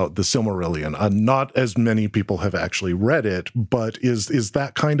know about the Silmarillion. Not as many people have actually read it, but is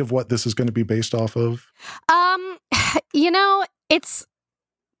that kind of what this is going to be based off of?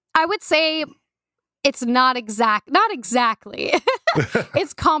 I would say it's not exactly.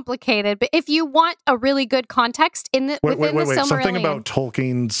 It's complicated, but if you want a really good context within the Silmarillion, something about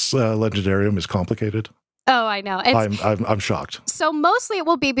Tolkien's legendarium is complicated. Oh, I know. I'm shocked. So mostly it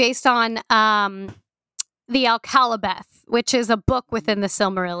will be based on the Alcalabeth, which is a book within the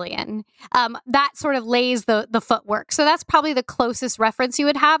Silmarillion. That sort of lays the footwork. So that's probably the closest reference you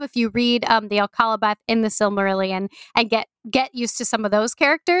would have if you read the Alcalabeth in the Silmarillion and get get used to some of those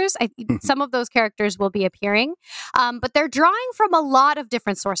characters. Some of those characters will be appearing, but they're drawing from a lot of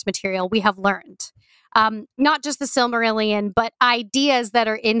different source material, we have learned. Not just the Silmarillion, but ideas that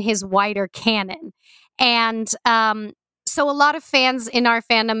are in his wider canon. And so a lot of fans in our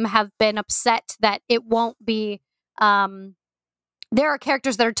fandom have been upset that it won't be... there are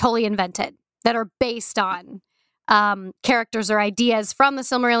characters that are totally invented, that are based on characters or ideas from the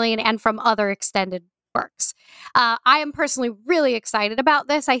Silmarillion and from other extended works. I am personally really excited about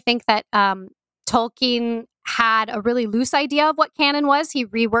this. I think that Tolkien had a really loose idea of what canon was. He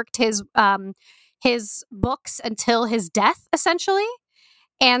reworked his books until his death, essentially.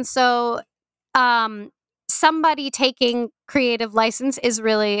 And so somebody taking creative license is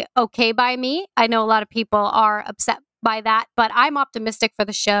really okay by me. I know a lot of people are upset by that, but I'm optimistic for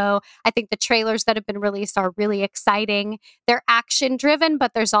the show. I think the trailers that have been released are really exciting. They're action driven,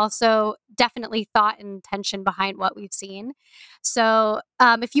 but there's also definitely thought and intention behind what we've seen. So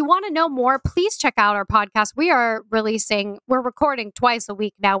if you want to know more, please check out our podcast. We're recording twice a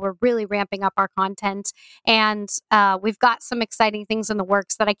week now. We're really ramping up our content, and we've got some exciting things in the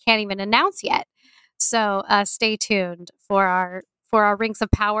works that I can't even announce yet. So stay tuned for our Rings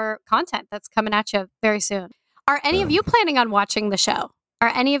of Power content that's coming at you very soon. Are any of you planning on watching the show? Are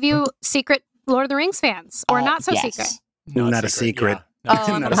any of you secret Lord of the Rings fans, or not so secret? Not a secret. Yeah.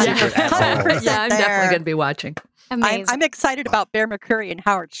 Oh, Not a secret at all. Yeah, I'm definitely going to be watching. Amazing. I'm excited about Bear McCreary and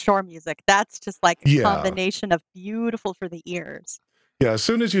Howard Shore music. That's just like a Yeah. combination of beautiful for the ears. Yeah, as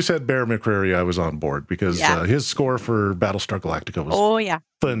soon as you said Bear McCreary, I was on board because his score for Battlestar Galactica was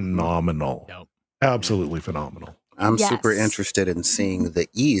phenomenal. Yep. Absolutely phenomenal. I'm super interested in seeing the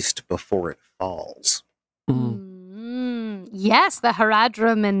East before it falls. Yes, the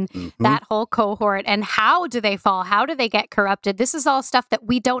Haradrim and that whole cohort. And how do they fall? How do they get corrupted? This is all stuff that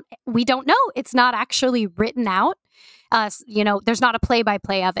we don't know. It's not actually written out. There's not a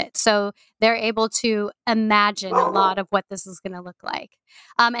play-by-play of it. So they're able to imagine a lot of what this is going to look like.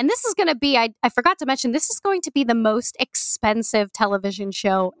 And this is going to be, I forgot to mention, this is going to be the most expensive television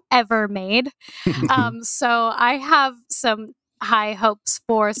show ever made. So I have some high hopes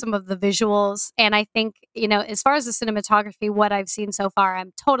for some of the visuals. And I think, as far as the cinematography, what I've seen so far,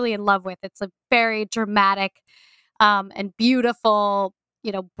 I'm totally in love with. It's a very dramatic and beautiful,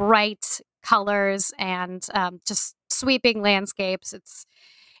 bright colors and just sweeping landscapes.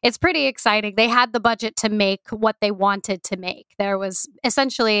 It's pretty exciting. They had the budget to make what they wanted to make. There was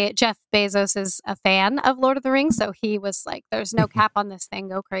essentially, Jeff Bezos is a fan of Lord of the Rings, so he was like, there's no cap on this thing,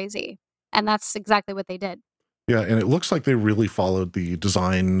 go crazy. And that's exactly what they did. Yeah, and it looks like they really followed the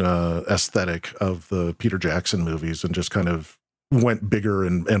design aesthetic of the Peter Jackson movies and just kind of went bigger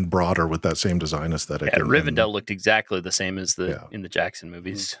and broader with that same design aesthetic. Yeah, and Rivendell looked exactly the same as in the Jackson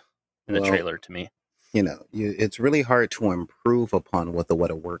movies in the trailer to me. It's really hard to improve upon what the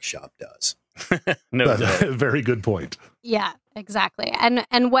What a Workshop does. No, very good point. Yeah, exactly.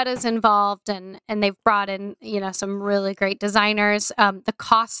 And what is involved, and they've brought in, some really great designers. The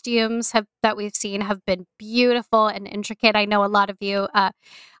costumes that we've seen have been beautiful and intricate. I know a lot of you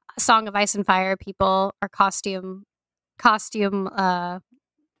Song of Ice and Fire people are costume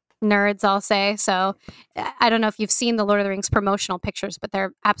nerds, I'll say. So I don't know if you've seen the Lord of the Rings promotional pictures, but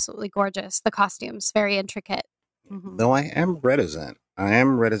they're absolutely gorgeous. The costumes, very intricate. Though I am reticent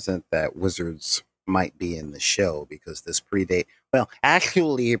that wizards might be in the show because this predates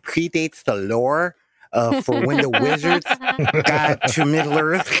the lore for when the wizards got to Middle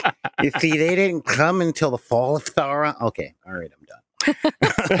Earth. You see, they didn't come until the fall of Sauron. Okay, all right, I'm done.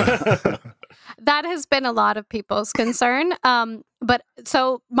 That has been a lot of people's concern. But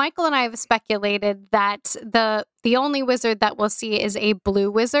so Michael and I have speculated that the only wizard that we'll see is a blue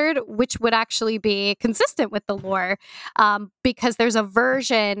wizard, which would actually be consistent with the lore, because there's a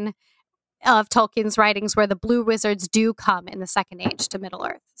version of Tolkien's writings where the blue wizards do come in the Second Age to Middle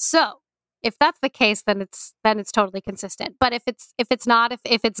Earth. So if that's the case, then it's totally consistent. But if it's not,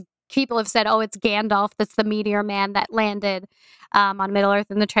 if it's people have said, oh, it's Gandalf, that's the meteor man that landed on Middle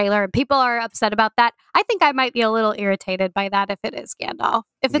Earth in the trailer, and people are upset about that, I think I might be a little irritated by that if it is Gandalf.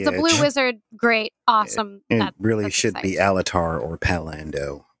 If it's a blue wizard, great, awesome. It really should be Alatar or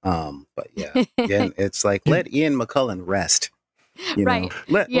Palando. But yeah, again, it's like, let Ian McKellen rest. Right.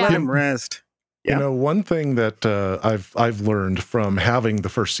 Let him rest. Yeah. One thing that I've learned from having the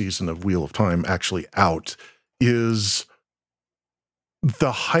first season of Wheel of Time actually out is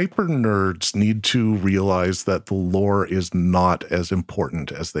the hyper nerds need to realize that the lore is not as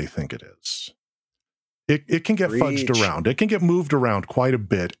important as they think it is. It can get fudged around. It can get moved around quite a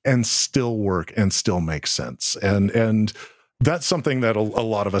bit and still work and still make sense. And that's something that a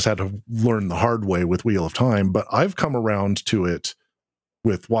lot of us had to learn the hard way with Wheel of Time, but I've come around to it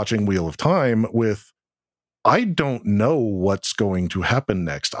with watching Wheel of Time with, I don't know what's going to happen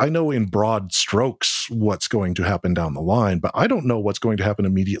next. I know in broad strokes what's going to happen down the line, but I don't know what's going to happen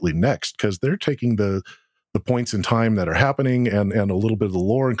immediately next, because they're taking the points in time that are happening and a little bit of the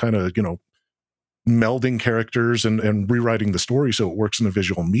lore and kind of, melding characters and rewriting the story so it works in a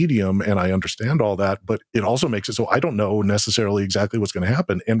visual medium. And I understand all that, but it also makes it so I don't know necessarily exactly what's going to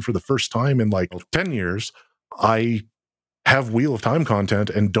happen. And for the first time in like 10 years, I have Wheel of Time content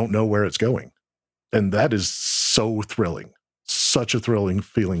and don't know where it's going. And that is so thrilling, such a thrilling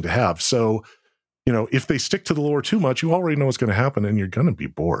feeling to have. So, if they stick to the lore too much, you already know what's going to happen and you're going to be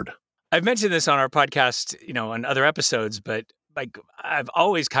bored. I've mentioned this on our podcast, on other episodes, but like I've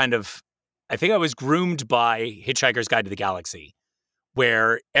always I think I was groomed by Hitchhiker's Guide to the Galaxy,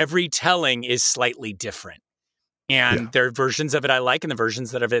 where every telling is slightly different. And there are versions of it I like and the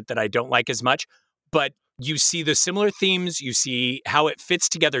versions of it that I don't like as much. But you see the similar themes, you see how it fits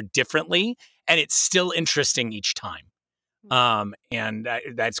together differently, and it's still interesting each time. And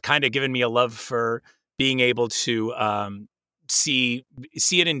that's kind of given me a love for being able to see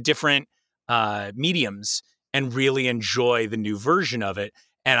it in different mediums and really enjoy the new version of it.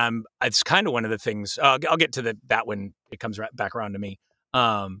 And it's kind of one of the things, I'll get to that when it comes back around to me.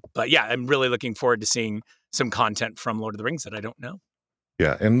 But yeah, I'm really looking forward to seeing some content from Lord of the Rings that I don't know.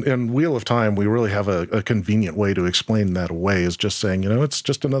 Yeah, and Wheel of Time, we really have a convenient way to explain that away, is just saying, it's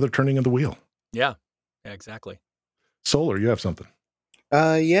just another turning of the wheel. Yeah, exactly. Solar, you have something.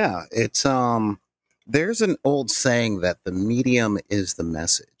 Yeah, it's there's an old saying that the medium is the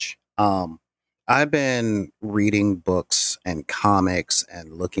message. I've been reading books and comics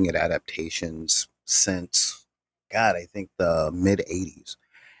and looking at adaptations since, God, I think the mid 80s.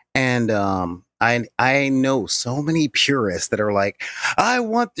 And I know so many purists that are like, I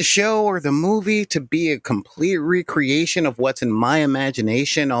want the show or the movie to be a complete recreation of what's in my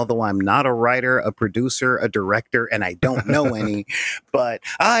imagination, although I'm not a writer, a producer, a director, and I don't know any. But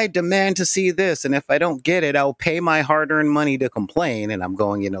I demand to see this, and if I don't get it, I'll pay my hard-earned money to complain. And I'm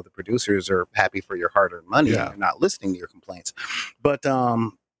going, the producers are happy for your hard-earned money, and they're not listening to your complaints. But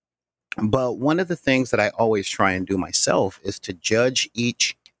one of the things that I always try and do myself is to judge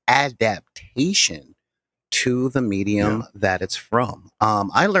each adaptation to the medium that it's from.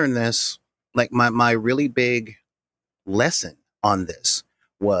 I learned this, like my really big lesson on this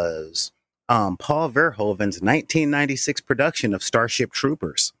was Paul Verhoeven's 1996 production of Starship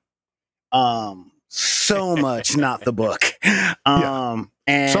Troopers. So much not the book. And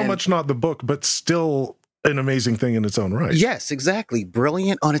so much not the book, but still an amazing thing in its own right. Yes, exactly.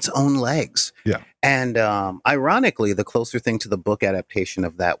 Brilliant on its own legs. Yeah. And ironically, the closer thing to the book adaptation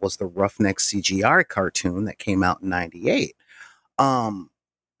of that was the Roughneck CGI cartoon that came out in 98.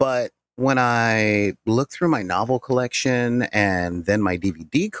 But when I looked through my novel collection and then my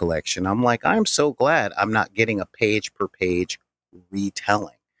DVD collection, I'm like, I'm so glad I'm not getting a page per page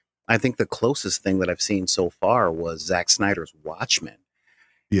retelling. I think the closest thing that I've seen so far was Zack Snyder's Watchmen.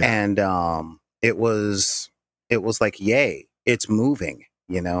 Yeah. And it was like, yay, it's moving,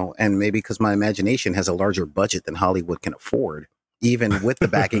 and maybe because my imagination has a larger budget than Hollywood can afford, even with the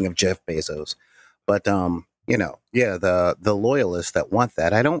backing of Jeff Bezos. But, the loyalists that want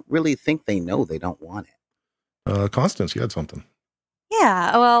that, I don't really think they know they don't want it. Constance, you had something.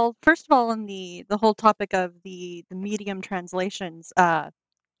 Yeah, well, first of all, on the whole topic of the medium translations,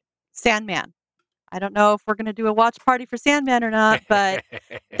 Sandman. I don't know if we're going to do a watch party for Sandman or not, but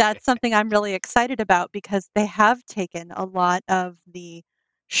that's something I'm really excited about because they have taken a lot of the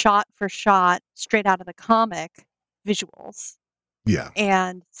shot for shot, straight out of the comic visuals. Yeah.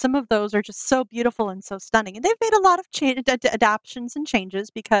 And some of those are just so beautiful and so stunning. And they've made a lot of adaptations and changes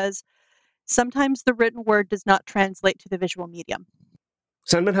because sometimes the written word does not translate to the visual medium.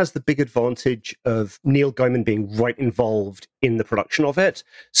 Sandman has the big advantage of Neil Gaiman being right involved in the production of it.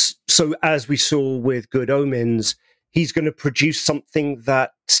 So as we saw with Good Omens, he's going to produce something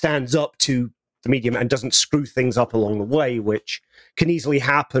that stands up to the medium and doesn't screw things up along the way, which can easily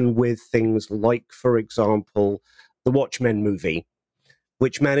happen with things like, for example, the Watchmen movie,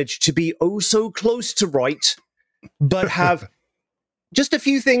 which managed to be oh so close to right, but have just a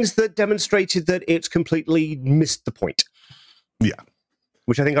few things that demonstrated that it's completely missed the point. Yeah.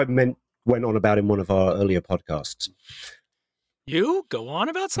 Which I think went on about in one of our earlier podcasts. You go on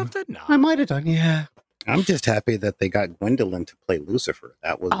about something? No. I might have done, yeah. I'm just happy that they got Gwendolyn to play Lucifer.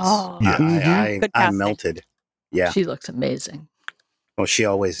 That was, I melted. Yeah. She looks amazing. Well, she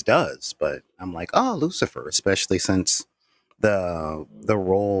always does, but I'm like, Lucifer, especially since the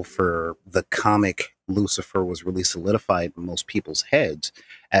role for the comic Lucifer was really solidified in most people's heads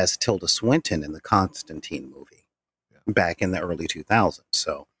as Tilda Swinton in the Constantine movie back in the early 2000s.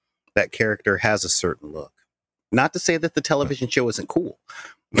 So that character has a certain look. Not to say that the television show isn't cool,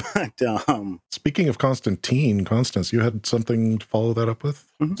 but Speaking of Constantine, Constance, you had something to follow that up with?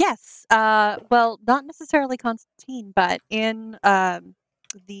 Yes. Well, not necessarily Constantine, but in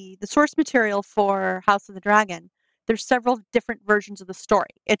the source material for House of the Dragon, there's several different versions of the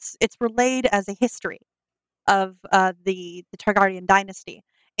story. It's relayed as a history of the Targaryen dynasty,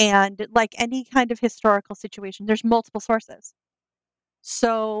 and like any kind of historical situation, there's multiple sources.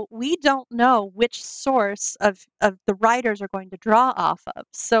 So we don't know which source of the writers are going to draw off of.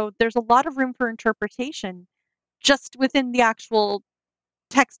 So there's a lot of room for interpretation just within the actual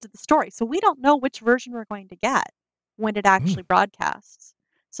text of the story. So we don't know which version we're going to get when it actually broadcasts.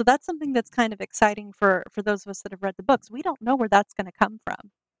 So that's something that's kind of exciting for those of us that have read the books. We don't know where that's going to come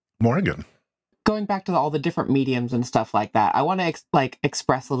from. Morgan. Going back to all the different mediums and stuff like that, I want to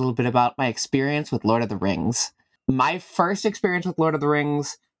express a little bit about my experience with Lord of the Rings. My first experience with Lord of the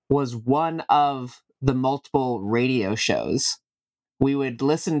Rings was one of the multiple radio shows. We would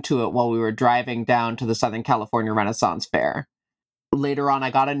listen to it while we were driving down to the Southern California Renaissance Fair. Later on,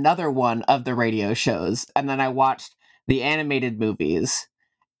 I got another one of the radio shows, and then I watched the animated movies,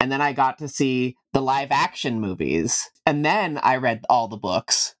 and then I got to see the live action movies, and then I read all the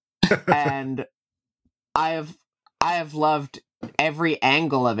books. And I have loved every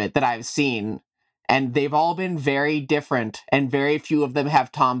angle of it that I've seen, and they've all been very different, and very few of them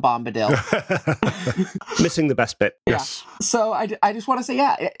have Tom Bombadil. Missing the best bit. Yes. Yeah. So I just want to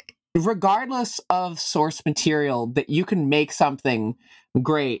say, regardless of source material, that you can make something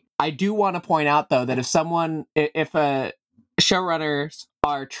great. I do want to point out, though, that if a showrunners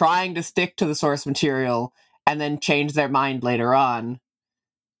are trying to stick to the source material and then change their mind later on,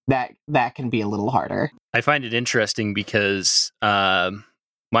 that can be a little harder. I find it interesting because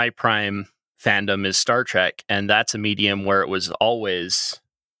my prime fandom is Star Trek, and that's a medium where it was always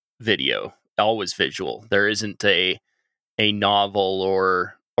video, always visual. There isn't a novel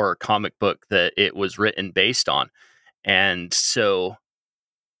or a comic book that it was written based on. And so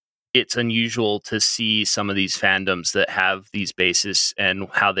it's unusual to see some of these fandoms that have these bases and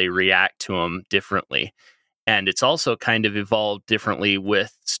how they react to them differently. And it's also kind of evolved differently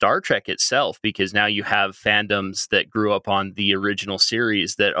with Star Trek itself, because now you have fandoms that grew up on the original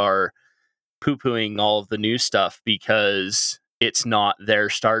series that are poo-pooing all of the new stuff because it's not their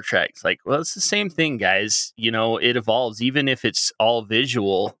Star Trek. It's like, well, it's the same thing, guys. You know, it evolves. Even if it's all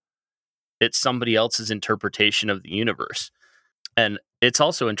visual, it's somebody else's interpretation of the universe. And it's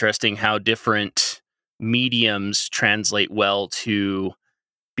also interesting how different mediums translate well to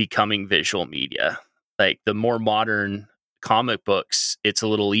becoming visual media. Like the more modern comic books, it's a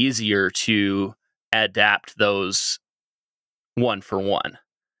little easier to adapt those one for one.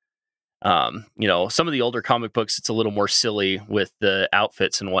 Some of the older comic books, it's a little more silly with the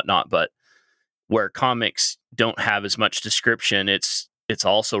outfits and whatnot, but where comics don't have as much description, it's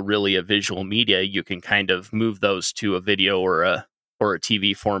also really a visual media. You can kind of move those to a video or a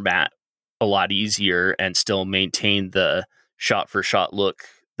TV format a lot easier and still maintain the shot for shot look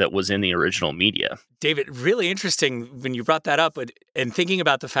that was in the original media. David, really interesting when you brought that up, and thinking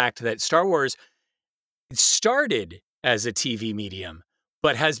about the fact that Star Wars started as a TV medium,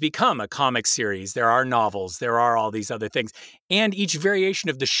 but has become a comic series. There are novels, there are all these other things. And each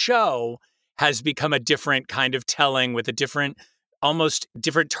variation of the show has become a different kind of telling with a almost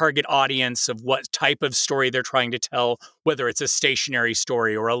different target audience of what type of story they're trying to tell, whether it's a stationary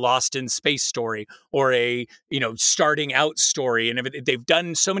story or a lost in space story or a, starting out story. And they've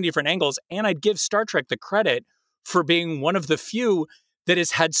done so many different angles. And I'd give Star Trek the credit for being one of the few that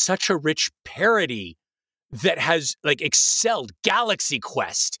has had such a rich parody that has excelled. Galaxy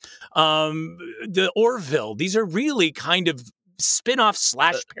Quest, the Orville. These are really kind of spin-off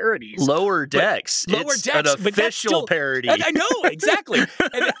 / parodies. Lower Decks. It's an official parody. I know, exactly.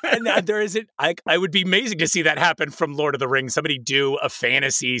 and there isn't. I would be amazing to see that happen from Lord of the Rings. Somebody do a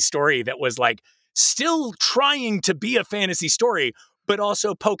fantasy story that was still trying to be a fantasy story, but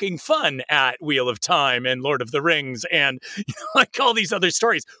also poking fun at Wheel of Time and Lord of the Rings and all these other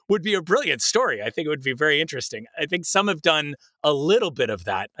stories would be a brilliant story. I think it would be very interesting. I think some have done a little bit of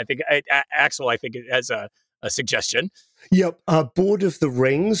that. I think Axel, it has a suggestion. Yep, Board of the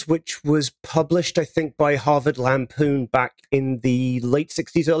Rings, which was published, I think, by Harvard Lampoon back in the late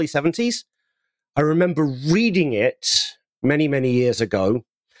 60s, early 70s. I remember reading it many, many years ago.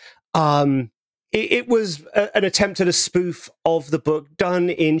 It was an attempt at a spoof of the book done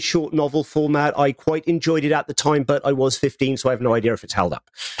in short novel format. I quite enjoyed it at the time, but I was 15, so I have no idea if it's held up.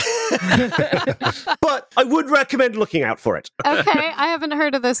 But I would recommend looking out for it. Okay, I haven't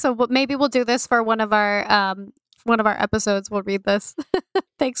heard of this, so maybe we'll do this for one of our episodes. We'll read this.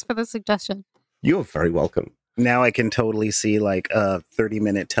 Thanks for the suggestion. You're very welcome. Now I can totally see like a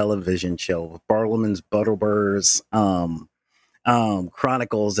 30-minute television show with Bartleman's Butterbur's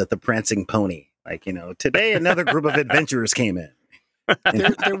Chronicles at the Prancing Pony. Like, today another group of adventurers came in.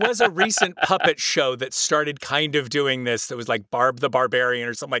 There was a recent puppet show that started kind of doing this that was like Barb the Barbarian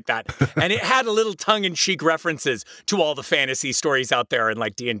or something like that. And it had a little tongue-in-cheek references to all the fantasy stories out there and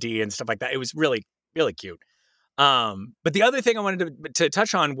like D&D and stuff like that. It was really, really cute. But the other thing I wanted to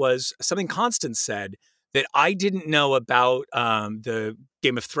touch on was something Constance said that I didn't know about the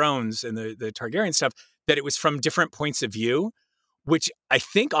Game of Thrones and the Targaryen stuff, that it was from different points of view, which I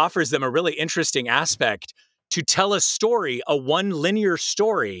think offers them a really interesting aspect to tell a story, a one linear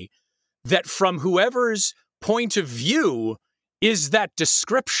story, that from whoever's point of view is that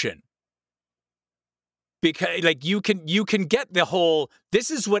description. Because like you can get the whole,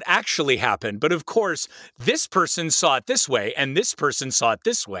 this is what actually happened, but of course this person saw it this way and this person saw it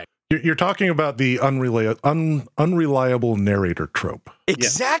this way. You're talking about the unreliable narrator trope.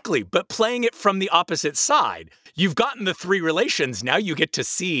 Exactly, yes. But playing it from the opposite side. You've gotten the three relations, now you get to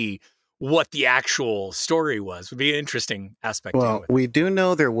see what the actual story was. Would be an interesting aspect. Well, we do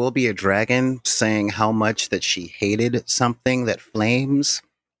know there will be a dragon saying how much that she hated something, that flames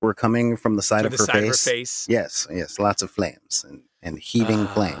were coming from the side, of her face. Yes, lots of flames and heaving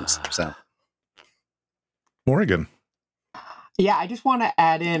flames. So, Morrigan. Yeah, I just want to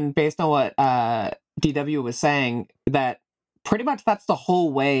add in, based on what DW was saying, that pretty much that's the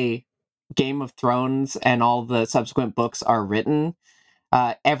whole way Game of Thrones and all the subsequent books are written.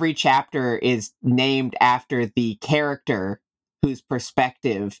 Every chapter is named after the character whose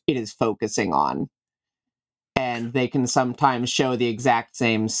perspective it is focusing on. And they can sometimes show the exact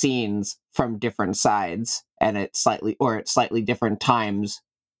same scenes from different sides and at slightly different times,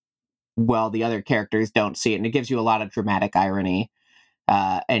 while the other characters don't see it. And it gives you a lot of dramatic irony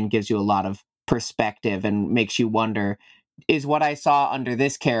and gives you a lot of perspective and makes you wonder, is what I saw under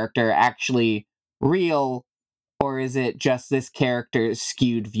this character actually real, or is it just this character's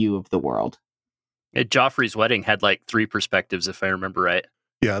skewed view of the world? Joffrey's wedding had like 3 perspectives, if I remember right.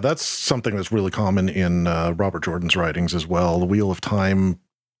 Yeah, that's something that's really common in Robert Jordan's writings as well. The Wheel of Time,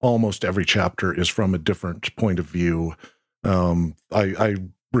 almost every chapter is from a different point of view. I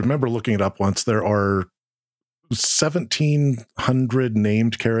remember looking it up once. There are 1,700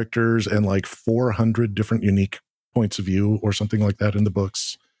 named characters and like 400 different unique points of view or something like that in the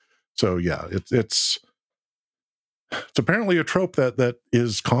books. So yeah, it's apparently a trope that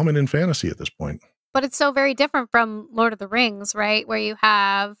is common in fantasy at this point. But it's so very different from Lord of the Rings, right? Where you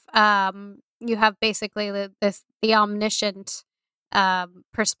have basically the omniscient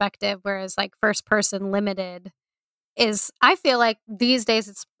perspective, whereas like first person limited is, I feel like these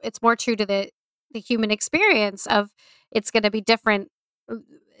days it's more true to the human experience of, it's going to be different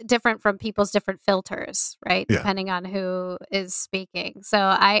from people's different filters, right? Yeah. Depending on who is speaking. So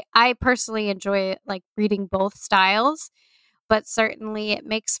I personally enjoy like reading both styles. But certainly it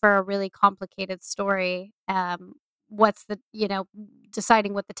makes for a really complicated story. What's the,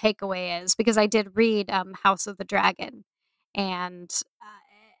 deciding what the takeaway is, because I did read House of the Dragon, and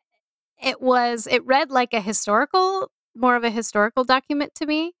it read like more of a historical document to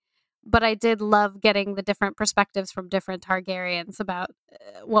me, but I did love getting the different perspectives from different Targaryens about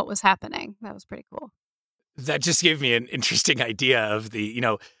what was happening. That was pretty cool. That just gave me an interesting idea of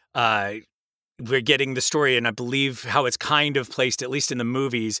the, we're getting the story, and I believe how it's kind of placed, at least in the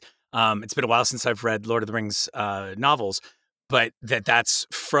movies. It's been a while since I've read Lord of the Rings novels, but that's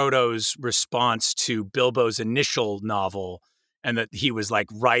Frodo's response to Bilbo's initial novel, and that he was like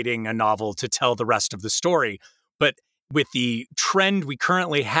writing a novel to tell the rest of the story. But with the trend we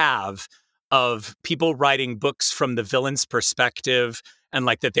currently have of people writing books from the villain's perspective and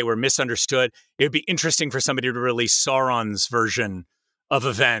like that they were misunderstood, it would be interesting for somebody to release Sauron's version of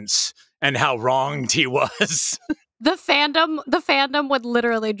events and how wronged he was. The fandom would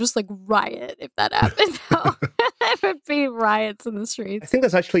literally just like riot if that happened. There would be riots in the streets. I think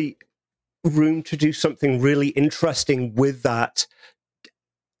there's actually room to do something really interesting with that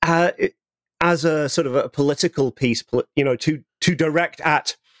as a sort of a political piece, to direct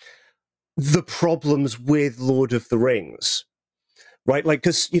at the problems with Lord of the Rings. Right, like,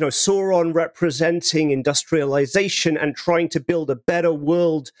 because Sauron representing industrialization and trying to build a better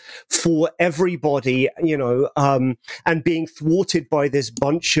world for everybody, and being thwarted by this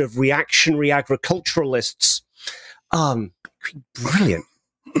bunch of reactionary agriculturalists. Brilliant.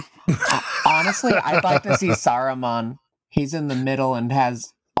 Honestly, I'd like to see Saruman. He's in the middle and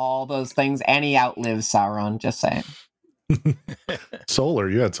has all those things, and he outlives Sauron. Just saying. Solar,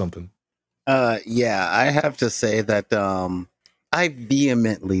 you had something. Yeah, I have to say that I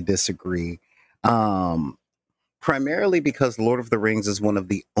vehemently disagree. Primarily because Lord of the Rings is one of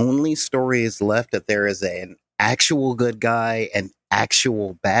the only stories left that there is an actual good guy and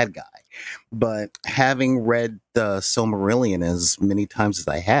actual bad guy. But having read the Silmarillion as many times as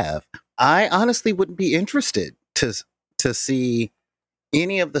I have, I honestly wouldn't be interested to see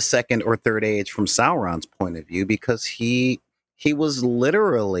any of the second or third age from Sauron's point of view, because he was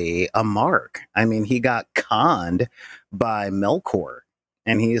literally a mark. I mean, he got conned by Melkor.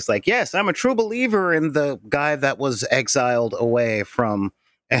 And he's like, yes, I'm a true believer in the guy that was exiled away from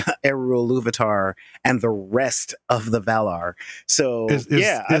Eru Ilúvatar and the rest of the Valar. So,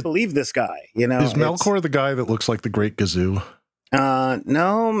 I believe this guy. You know, is Melkor the guy that looks like the Great Gazoo?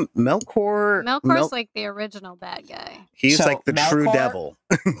 No, Melkor's like the original bad guy. He's So like the true Melkor- devil.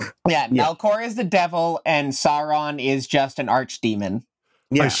 Yeah, Melkor is the devil, and Sauron is just an archdemon.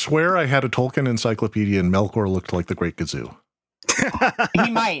 Yeah. I swear I had a Tolkien encyclopedia and Melkor looked like the Great Gazoo.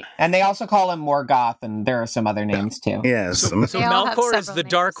 He might, and they also call him Morgoth, and there are some other names too. Yes. So They all have Melkor is several the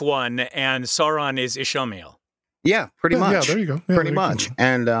dark names. one, and Sauron is Ishamael. Yeah, pretty much. Yeah, there you go. Yeah, Pretty there you go. much.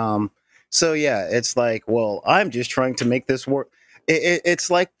 And so yeah, it's like, well, I'm just trying to make this work. It's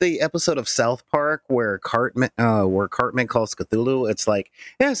like the episode of South Park where Cartman calls Cthulhu. It's like,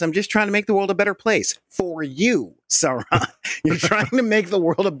 yes, I'm just trying to make the world a better place for you, Sauron. You're trying to make the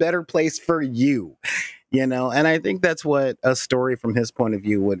world a better place for you, you know. And I think that's what a story from his point of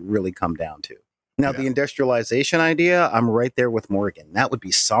view would really come down to. Now, the industrialization idea, I'm right there with Morgan. That would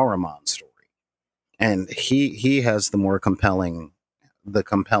be Saruman's story, and he has the more compelling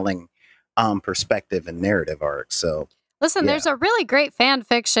perspective and narrative arc. So. Listen, Yeah. there's a really great fan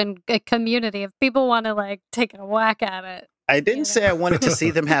fiction community if people want to like take a whack at it. I didn't say I wanted to see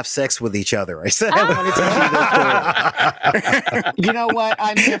them have sex with each other. I said I wanted to see their story. You know what?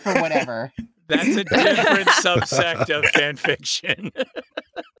 I'm here for whatever. That's a different subsect of fan fiction.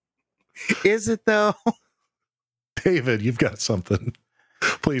 Is it though? David, you've got something.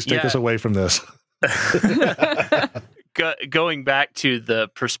 Please take Yeah. us away from this. Going back to the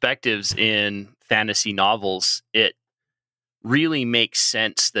perspectives in fantasy novels, it really makes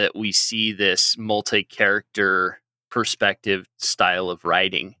sense that we see this multi-character perspective style of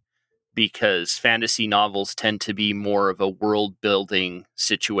writing, because fantasy novels tend to be more of a world building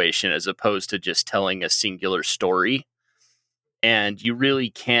situation as opposed to just telling a singular story. And you really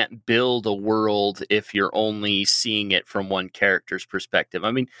can't build a world if you're only seeing it from one character's perspective.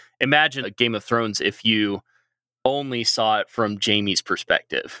 I mean, imagine a Game of Thrones if you only saw it from Jaime's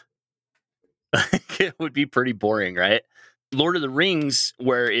perspective. It would be pretty boring, right? Lord of the Rings,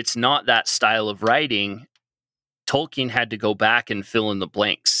 where it's not that style of writing, Tolkien had to go back and fill in the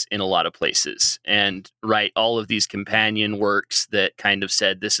blanks in a lot of places and write all of these companion works that kind of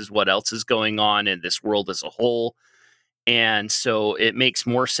said this is what else is going on in this world as a whole. And so it makes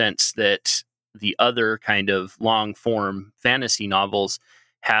more sense that the other kind of long form fantasy novels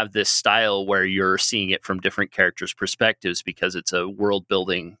have this style where you're seeing it from different characters' perspectives, because it's a world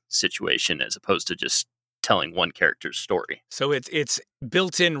building situation as opposed to just telling one character's story. So it's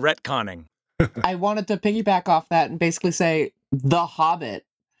built-in retconning. I wanted to piggyback off that and basically say The Hobbit,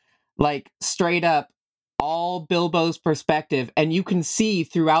 like straight up all Bilbo's perspective, and you can see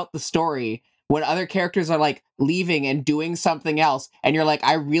throughout the story when other characters are like leaving and doing something else, and you're like,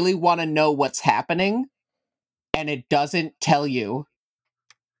 I really want to know what's happening, and it doesn't tell you.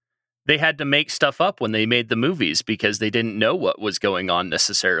 They had to make stuff up when they made the movies because they didn't know what was going on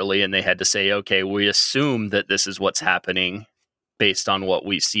necessarily, and they had to say, okay, we assume that this is what's happening based on what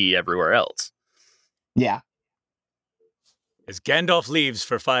we see everywhere else. Yeah. As Gandalf leaves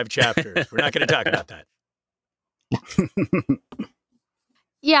for 5 chapters. We're not going to talk about that.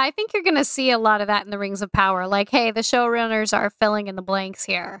 Yeah, I think you're going to see a lot of that in the Rings of Power. Like, hey, the showrunners are filling in the blanks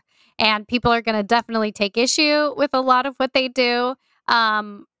here. And people are going to definitely take issue with a lot of what they do.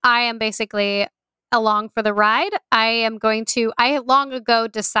 I am basically along for the ride. I have long ago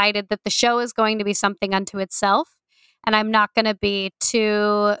decided that the show is going to be something unto itself. And I'm not going to be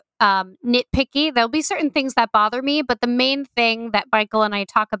too nitpicky. There'll be certain things that bother me. But the main thing that Michael and I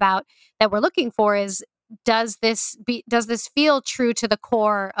talk about that we're looking for is, does this feel true to the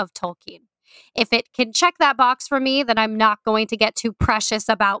core of Tolkien? If it can check that box for me, then I'm not going to get too precious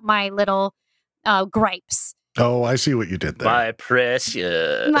about my little gripes. Oh, I see what you did there. My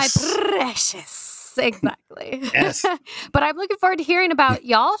precious. My precious. Exactly. Yes. But I'm looking forward to hearing about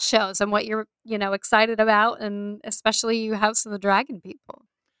y'all's shows and what you're, excited about, and especially you House of the Dragon people.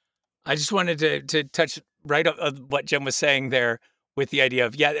 I just wanted to touch right up what Jen was saying there with the idea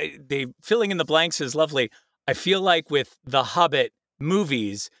of, they filling in the blanks is lovely. I feel like with the Hobbit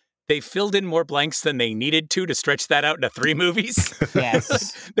movies, they filled in more blanks than they needed to stretch that out into 3 movies.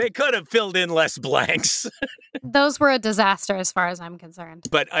 Yes. They could have filled in less blanks. Those were a disaster as far as I'm concerned.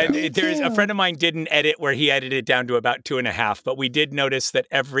 But there's a friend of mine did an edit where he edited it down to about 2.5. But we did notice that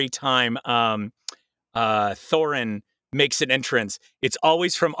every time Thorin makes an entrance, it's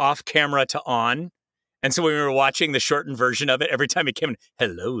always from off camera to on. And so when we were watching the shortened version of it, every time he came in,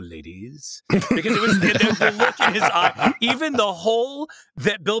 hello, ladies. Because it was the look in his eye. Even the hole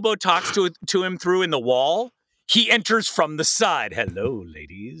that Bilbo talks to him through in the wall, he enters from the side. Hello,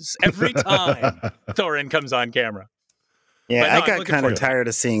 ladies. Every time Thorin comes on camera. Yeah, But no, I I'm got looking kind of forward to it. tired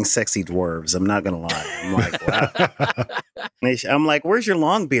of seeing sexy dwarves. I'm not gonna lie. I'm like, wow. I'm like, where's your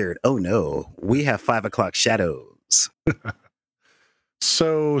long beard? Oh no, we have 5 o'clock shadows.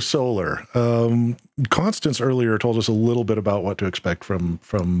 So Solar. Constance earlier told us a little bit about what to expect from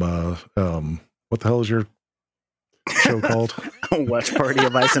what the hell is your show called? Watch Party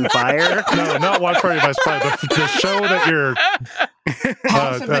of Ice and Fire. No, not Watch Party of Ice and Fire. The show that you're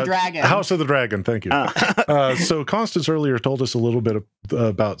House of the Dragon. House of the Dragon. Thank you. So Constance earlier told us a little bit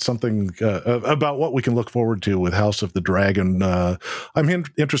about something about what we can look forward to with House of the Dragon. I'm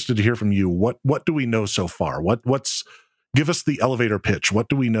interested to hear from you. What do we know so far? What's give us the elevator pitch. What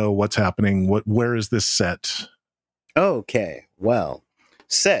do we know? What's happening? Where is this set? Okay, well,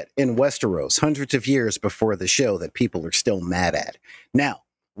 set in Westeros hundreds of years before the show that people are still mad at. Now,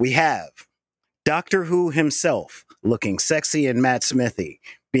 we have Doctor Who himself looking sexy in Matt Smithy,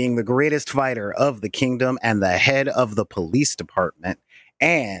 being the greatest fighter of the kingdom and the head of the police department,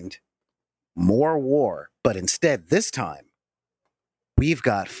 and more war. But instead, this time, we've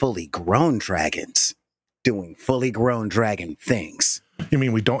got fully grown dragons doing fully grown dragon things. You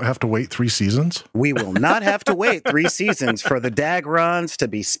mean we don't have to wait 3 seasons? We will not have to wait 3 seasons for the Dagrons to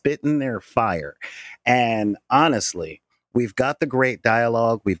be spitting their fire. And honestly, we've got the great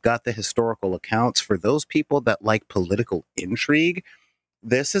dialogue. We've got the historical accounts. For those people that like political intrigue,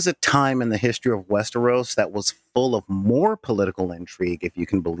 this is a time in the history of Westeros that was full of more political intrigue, if you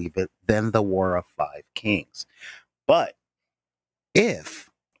can believe it, than the War of 5 Kings. But if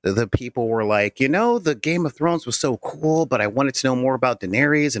the people were like, the Game of Thrones was so cool, but I wanted to know more about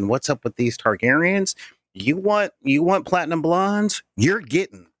Daenerys and what's up with these Targaryens. You want platinum blondes? You're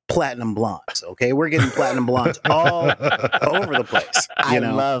getting platinum blondes. Okay, we're getting platinum blondes all over the place. I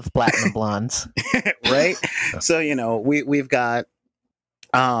love platinum blondes. Right? So we've got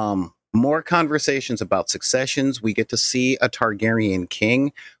more conversations about successions. We get to see a Targaryen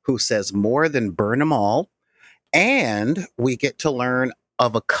king who says more than burn them all, and we get to learn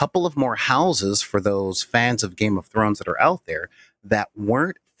of a couple of more houses for those fans of Game of Thrones that are out there that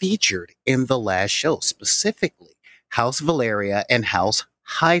weren't featured in the last show, specifically House Valeria and House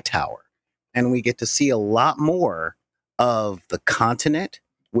Hightower. And we get to see a lot more of the continent,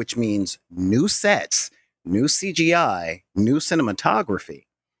 which means new sets, new CGI, new cinematography.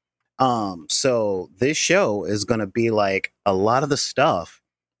 So this show is going to be like a lot of the stuff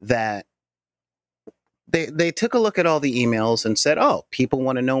that they took a look at all the emails and said, oh, people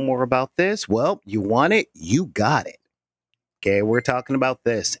want to know more about this. Well, you want it, you got it. Okay, we're talking about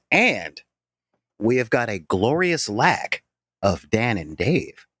this. And we have got a glorious lack of Dan and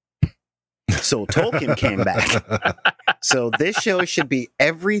Dave. So Tolkien came back. So this show should be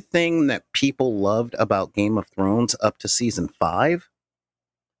everything that people loved about Game of Thrones up to season 5,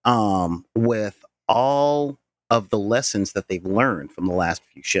 with all of the lessons that they've learned from the last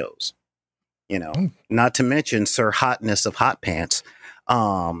few shows. Not to mention Sir Hotness of Hot Pants,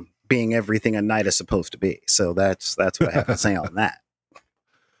 being everything a knight is supposed to be. So that's what I have to say on that.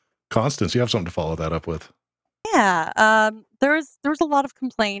 Constance, you have something to follow that up with. Yeah, there was a lot of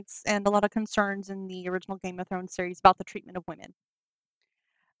complaints and a lot of concerns in the original Game of Thrones series about the treatment of women.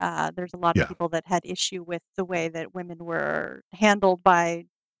 There's a lot Yeah. of people that had issue with the way that women were handled by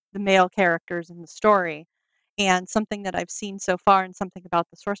the male characters in the story. And something that I've seen so far and something about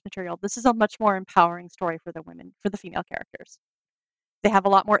the source material, this is a much more empowering story for the women, for the female characters. They have a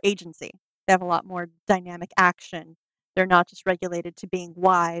lot more agency. They have a lot more dynamic action. They're not just regulated to being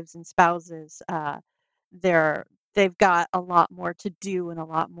wives and spouses. They've got a lot more to do and a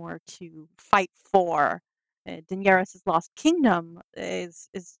lot more to fight for. Daenerys' lost kingdom is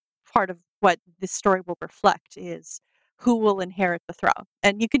part of what this story will reflect, is who will inherit the throne.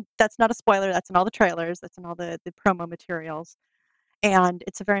 And that's not a spoiler, that's in all the trailers, that's in all the promo materials. And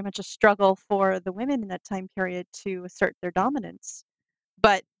it's very much a struggle for the women in that time period to assert their dominance.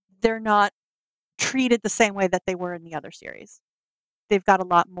 But they're not treated the same way that they were in the other series. They've got a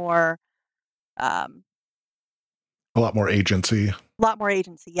lot more A lot more agency. A lot more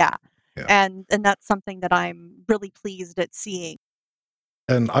agency, yeah. And that's something that I'm really pleased at seeing.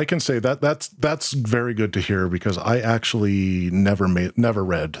 And I can say that that's very good to hear, because I actually never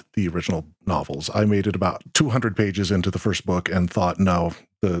read the original novels. I made it about 200 pages into the first book and thought, no,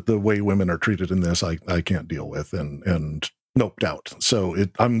 the way women are treated in this, I can't deal with, and noped out. So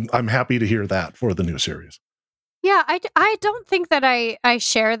I'm happy to hear that for the new series. Yeah, I don't think that I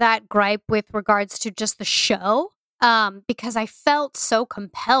share that gripe with regards to just the show, because I felt so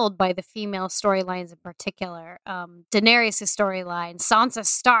compelled by the female storylines in particular. Daenerys' storyline, Sansa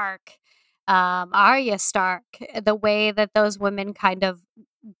Stark, Arya Stark, the way that those women kind of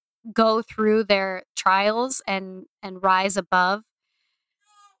go through their trials and rise above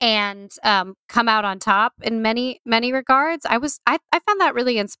and come out on top in many regards. I found that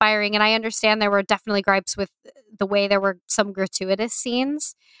really inspiring, and I understand there were definitely gripes with the way there were some gratuitous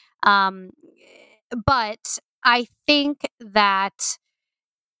scenes, um, but I think that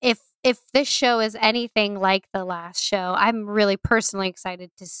if this show is anything like the last show, I'm really personally excited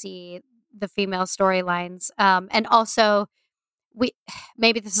to see the female storylines, and also we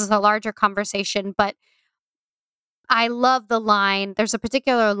maybe this is a larger conversation, but I love the line. There's a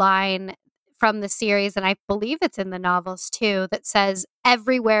particular line from the series, and I believe it's in the novels too, that says,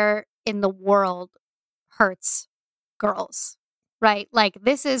 "Everywhere in the world hurts girls," right? Like,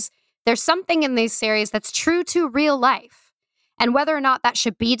 there's something in these series that's true to real life. And whether or not that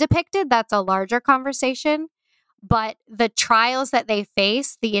should be depicted, that's a larger conversation. But the trials that they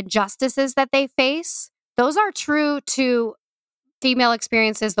face, the injustices that they face, those are true to female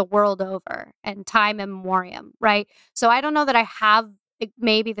experiences the world over and time immemorium, right? So I don't know that I have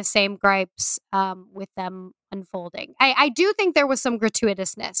maybe the same gripes with them unfolding. I do think there was some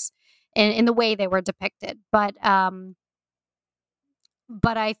gratuitousness in the way they were depicted, but I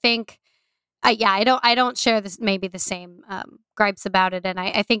think I don't share this maybe the same gripes about it, and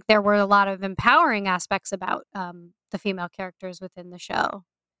I think there were a lot of empowering aspects about the female characters within the show.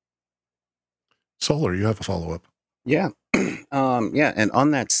 Solar, you have a follow-up. Yeah. Yeah. And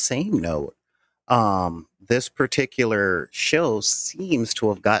on that same note, this particular show seems to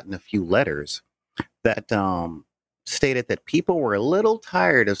have gotten a few letters that stated that people were a little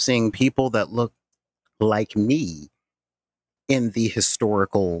tired of seeing people that look like me in the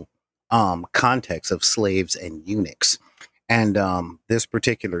historical context of slaves and eunuchs. And this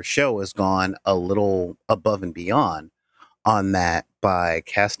particular show has gone a little above and beyond on that by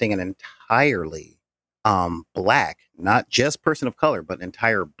casting an entirely black, not just person of color, but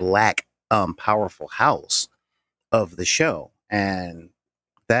entire black powerful house of the show. And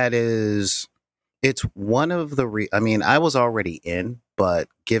that is, it's one of the, I mean, I was already in, but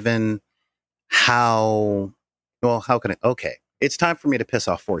given how, well, how can I, okay, it's time for me to piss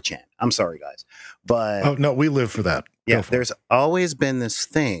off 4chan. I'm sorry, guys. But oh, no, we live for that. Yeah, there's always been this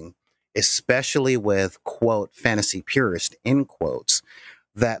thing, especially with, quote, fantasy purist, end quotes,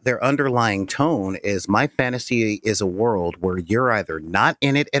 that their underlying tone is my fantasy is a world where you're either not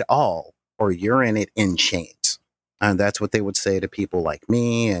in it at all or you're in it in chains. And that's what they would say to people like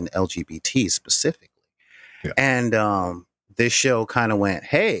me and LGBT specifically. Yeah. And this show kind of went,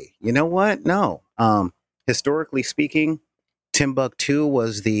 hey, you know what? No. Historically speaking, Timbuktu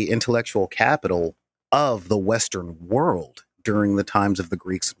was the intellectual capital of the Western world during the times of the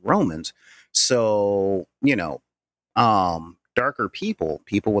Greeks and Romans. So, you know, darker people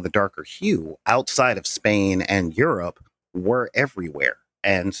with a darker hue outside of Spain and Europe were everywhere.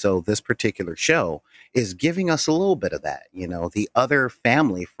 And so this particular show is giving us a little bit of that. You know, the other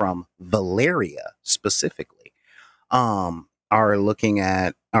family from Valeria specifically are looking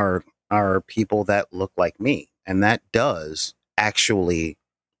at are people that look like me. And that does actually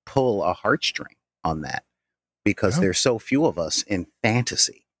pull a heartstring on that because there's so few of us in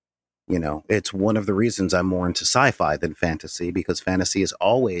fantasy. You know, it's one of the reasons I'm more into sci-fi than fantasy, because fantasy has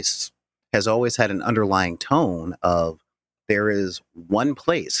always had an underlying tone of there is one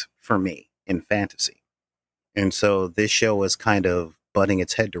place for me in fantasy. And so this show is kind of butting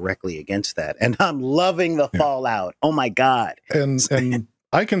its head directly against that. And I'm loving the fallout. Oh my God. And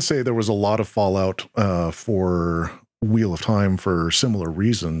I can say there was a lot of fallout for Wheel of Time for similar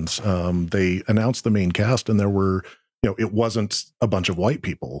reasons. They announced the main cast and there were, you know, it wasn't a bunch of white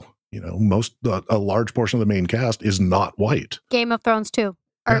people. You know, a large portion of the main cast is not white. Game of Thrones too.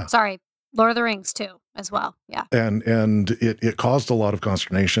 Or sorry, Lord of the Rings too, as well. Yeah. And it caused a lot of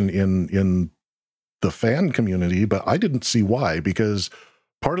consternation in the fan community, but I didn't see why, because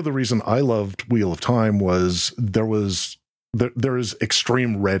part of the reason I loved Wheel of Time was there is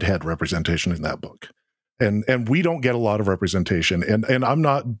extreme redhead representation in that book. And we don't get a lot of representation. And I'm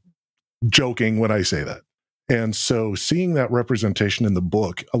not joking when I say that. And so seeing that representation in the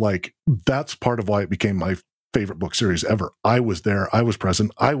book, like, that's part of why it became my favorite book series ever. I was there. I was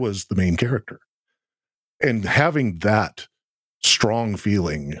present. I was the main character. And having that strong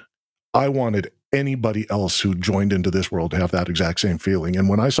feeling, I wanted anybody else who joined into this world to have that exact same feeling. And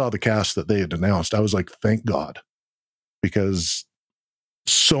when I saw the cast that they had announced, I was like, thank God. Because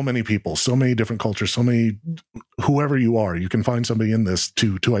so many people, so many different cultures, so many, whoever you are, you can find somebody in this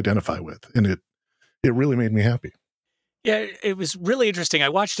to identify with. And it really made me happy. Yeah, it was really interesting. I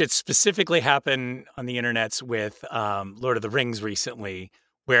watched it specifically happen on the internets with Lord of the Rings recently,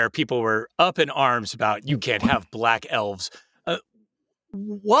 where people were up in arms about you can't have black elves.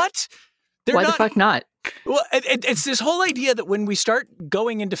 What? Why the fuck not? Well, it's this whole idea that when we start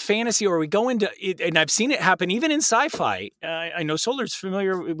going into fantasy, or we go into it, and I've seen it happen even in sci-fi. I know Solar's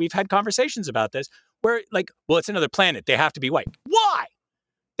familiar. We've had conversations about this, where like, well, it's another planet. They have to be white. Why?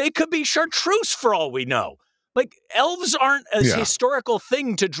 They could be chartreuse for all we know. Like, elves aren't a historical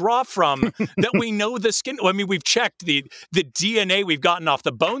thing to draw from that we know the skin. I mean, we've checked the DNA we've gotten off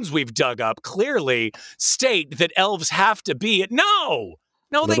the bones we've dug up clearly state that elves have to be it. No,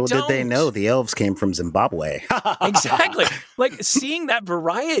 they don't. Little did they know the elves came from Zimbabwe. Exactly. Like, seeing that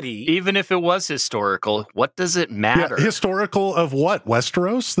variety. Even if it was historical, what does it matter? Yeah, historical of what?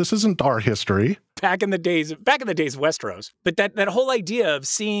 Westeros? This isn't our history. Back in the days of Westeros. But that whole idea of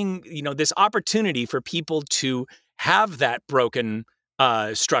seeing, this opportunity for people to have that broken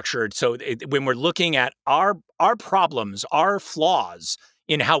structure. So when we're looking at our problems, our flaws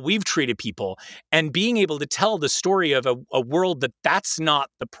in how we've treated people, and being able to tell the story of a world that's not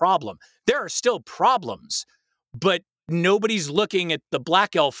the problem. There are still problems, but nobody's looking at the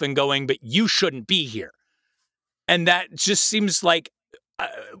black elf and going, but you shouldn't be here. And that just seems like,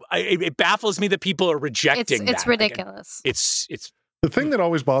 it baffles me that people are rejecting that. It's ridiculous. It's the thing that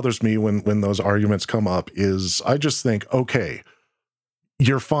always bothers me when those arguments come up is I just think, okay,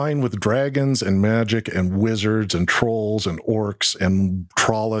 you're fine with dragons and magic and wizards and trolls and orcs and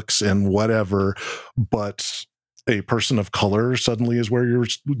trollocs and whatever, but a person of color suddenly is where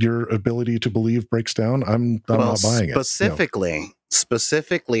your ability to believe breaks down. I'm not buying it.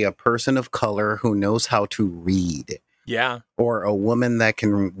 Specifically, a person of color who knows how to read. Yeah. Or a woman that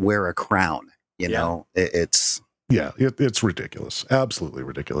can wear a crown. You know, it's ridiculous. Absolutely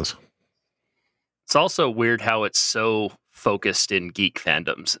ridiculous. It's also weird how it's so focused in geek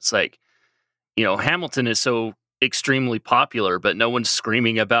fandoms. It's like, Hamilton is so extremely popular, but no one's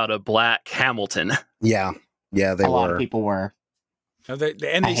screaming about a black Hamilton. Yeah. Yeah, a lot of people were. And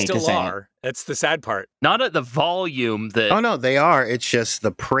they still are. That's the sad part. Not at the volume that... Oh, no, they are. It's just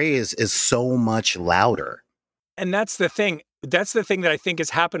the praise is so much louder. And that's the thing. That's the thing that I think has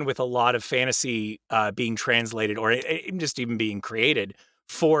happened with a lot of fantasy being translated, or just even being created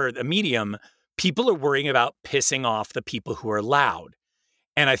for the medium. People are worrying about pissing off the people who are loud.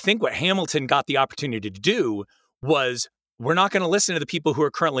 And I think what Hamilton got the opportunity to do was, we're not going to listen to the people who are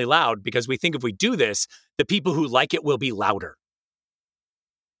currently loud, because we think if we do this, the people who like it will be louder.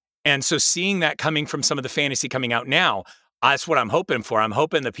 And so seeing that coming from some of the fantasy coming out now, that's what I'm hoping for. I'm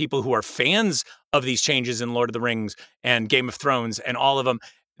hoping the people who are fans of these changes in Lord of the Rings and Game of Thrones and all of them,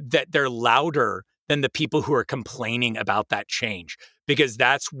 that they're louder than the people who are complaining about that change. Because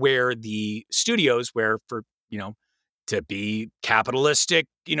that's where the studios, where for, to be capitalistic,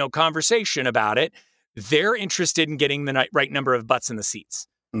 conversation about it, they're interested in getting the right number of butts in the seats.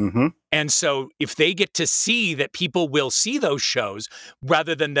 Mm-hmm. And so if they get to see that people will see those shows,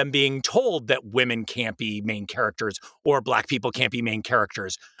 rather than them being told that women can't be main characters or black people can't be main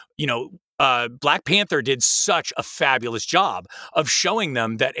characters, Black Panther did such a fabulous job of showing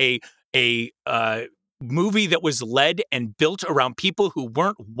them that a movie that was led and built around people who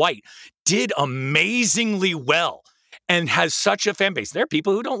weren't white did amazingly well and has such a fan base. There are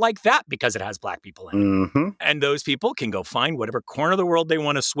people who don't like that because it has black people in it. Mm-hmm. And those people can go find whatever corner of the world they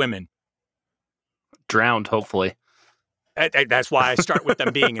want to swim in. Drowned, hopefully. That's why I start with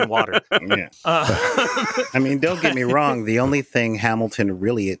them being in water. Yeah. I mean, don't get me wrong. The only thing Hamilton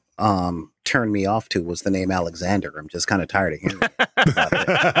really turned me off to was the name Alexander. I'm just kind of tired of hearing about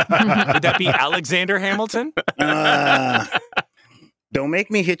it. Would that be Alexander Hamilton? Don't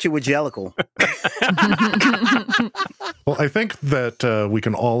make me hit you with Jellicle. Well, I think that we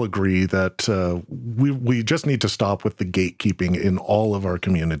can all agree that we just need to stop with the gatekeeping in all of our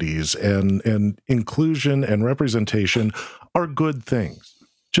communities, and inclusion and representation are good things.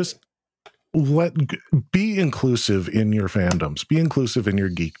 Just be inclusive in your fandoms, be inclusive in your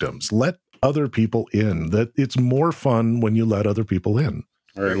geekdoms. Let other people in. That it's more fun when you let other people in.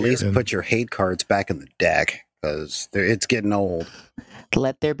 Or at least put your hate cards back in the deck, because it's getting old.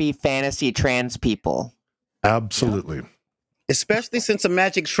 Let there be fantasy trans people. Absolutely. Especially since a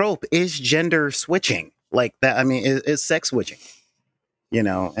magic trope is gender switching. Like that, I mean, it's sex switching.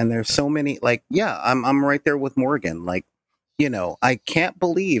 And there's so many, like, yeah, I'm right there with Morgan. Like, I can't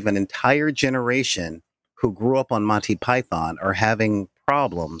believe an entire generation who grew up on Monty Python are having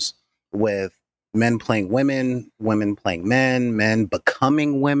problems with men playing women, women playing men, men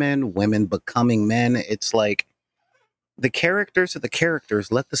becoming women becoming men. It's like the characters are the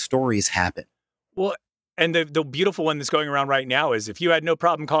characters. Let the stories happen. Well, and the beautiful one that's going around right now is if you had no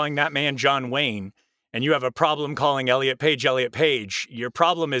problem calling that man John Wayne and you have a problem calling Elliot Page, your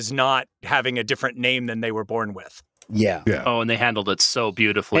problem is not having a different name than they were born with. Yeah. Oh, and they handled it so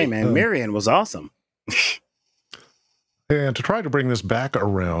beautifully. Hey, man, Marion was awesome. And to try to bring this back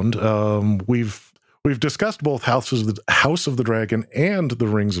around, we've discussed both House of the Dragon and the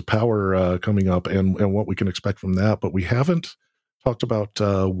Rings of Power coming up, and what we can expect from that. But we haven't talked about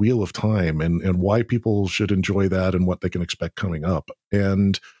Wheel of Time and why people should enjoy that and what they can expect coming up.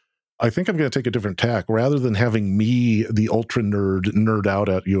 And I think I'm going to take a different tack. Rather than having me, the ultra nerd out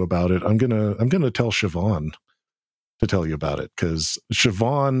at you about it, I'm gonna tell Siobhan to tell you about it, because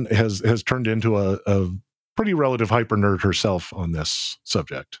Siobhan has turned into a pretty relative hyper nerd herself on this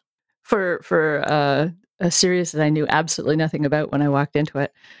subject. For a series that I knew absolutely nothing about when I walked into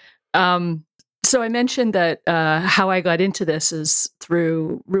it. So I mentioned that how I got into this is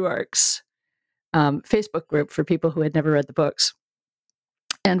through Ruark's Facebook group for people who had never read the books.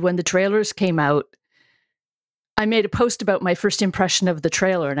 And when the trailers came out, I made a post about my first impression of the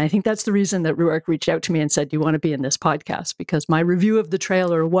trailer. And I think that's the reason that Ruark reached out to me and said, "Do you want to be in this podcast?" Because my review of the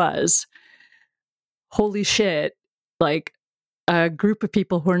trailer was, holy shit, like a group of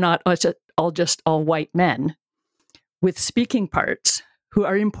people who are not all white men with speaking parts who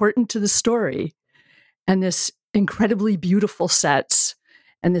are important to the story, and this incredibly beautiful sets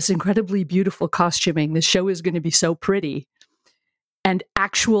and this incredibly beautiful costuming. The show is going to be so pretty. And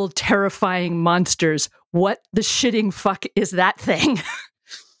actual terrifying monsters. What the shitting fuck is that thing?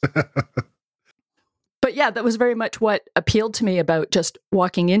 But yeah, that was very much what appealed to me about just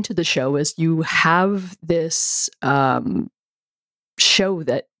walking into the show, is you have this show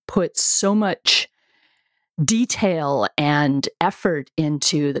that puts so much detail and effort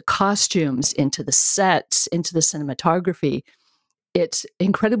into the costumes, into the sets, into the cinematography. It's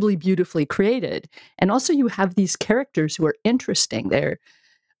incredibly beautifully created. And also you have these characters who are interesting. They're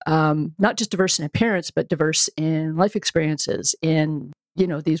not just diverse in appearance, but diverse in life experiences, in,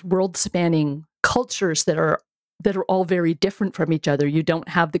 these world-spanning cultures that are all very different from each other. You don't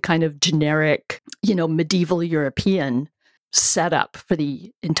have the kind of generic, medieval European setup for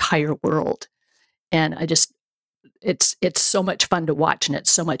the entire world. And it's so much fun to watch, and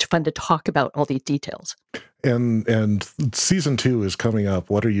it's so much fun to talk about all these details. And season 2 is coming up.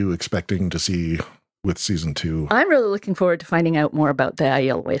 What are you expecting to see with season 2? I'm really looking forward to finding out more about the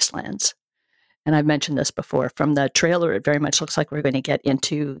Aiel Wastelands. And I've mentioned this before. From the trailer, it very much looks like we're going to get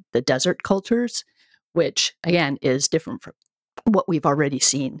into the desert cultures, which, again, is different from what we've already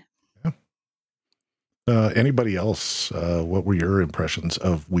seen. Yeah. Anybody else? What were your impressions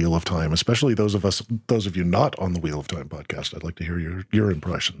of Wheel of Time? Especially those of you not on the Wheel of Time podcast. I'd like to hear your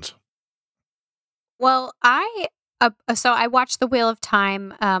impressions. Well, so I watched the Wheel of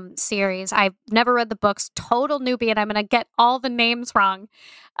Time series. I've never read the books. Total newbie, and I'm going to get all the names wrong.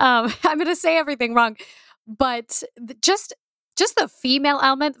 I'm going to say everything wrong. But just the female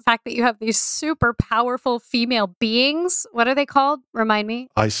element, the fact that you have these super powerful female beings. What are they called? Remind me.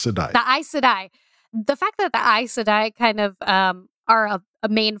 Aes Sedai. The Aes Sedai. The fact that the Aes Sedai kind of are a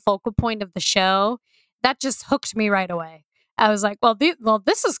main focal point of the show, that just hooked me right away. I was like, well,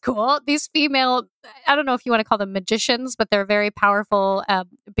 this is cool. These female, I don't know if you want to call them magicians, but they're very powerful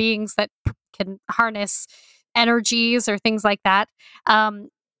beings that can harness energies or things like that.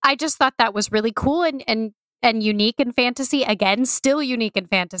 I just thought that was really cool and unique in fantasy. Again, still unique in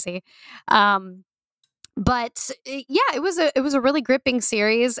fantasy. But yeah, it was a really gripping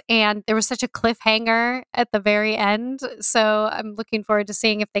series, and there was such a cliffhanger at the very end. So I'm looking forward to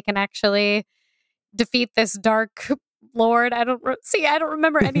seeing if they can actually defeat this dark lord. I don't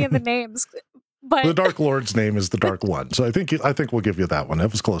remember any of the names. But the Dark Lord's name is the Dark One, so I think we'll give you that one.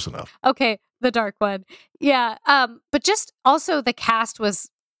 That was close enough. Okay, the Dark One. Yeah. But just also the cast was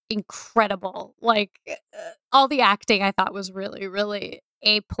incredible. Like all the acting, I thought was really, really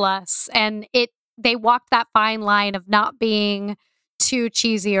A+, and they walked that fine line of not being too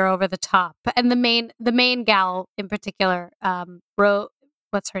cheesy or over the top. And the main gal in particular,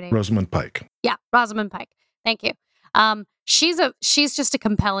 what's her name? Rosamund Pike. Yeah, Rosamund Pike. Thank you. She's just a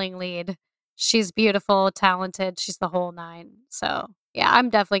compelling lead. She's beautiful, talented. She's the whole nine. So Yeah, I'm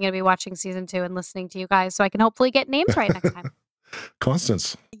definitely going to be watching season 2 and listening to you guys so I can hopefully get names right next time.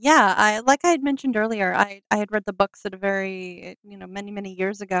 Constance. Yeah, like I had mentioned earlier, I had read the books at a very, many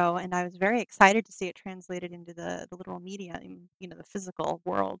years ago, and I was very excited to see it translated into the literal medium, the physical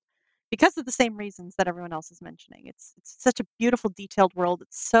world, because of the same reasons that everyone else is mentioning. It's such a beautiful, detailed world.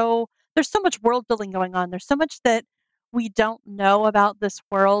 There's so much world building going on. There's so much that we don't know about this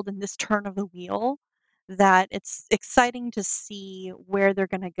world and this turn of the wheel that it's exciting to see where they're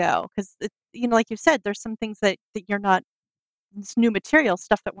going to go. Because, like you said, there's some things that you're not this new material,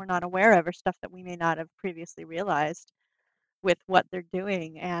 stuff that we're not aware of or stuff that we may not have previously realized with what they're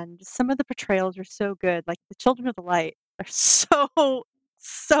doing. And some of the portrayals are so good. Like the Children of the Light are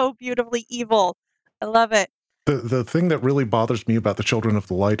so beautifully evil. I love it. The thing that really bothers me about the Children of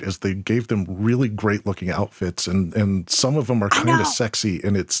the Light is they gave them really great looking outfits, and some of them are I kind of know. sexy,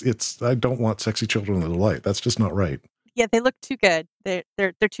 and it's I don't want sexy Children of the Light. That's just not right. Yeah, they look too good.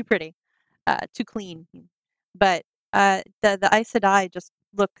 They're too pretty, too clean. But the Aes Sedai just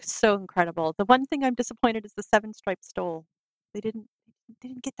look so incredible. The one thing I'm disappointed is the Seven Striped Stole. They didn't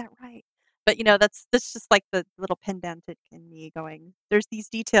get that right. But that's just like the little pedantic in me going. There's these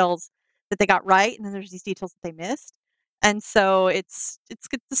details that they got right, and then there's these details that they missed, and so it's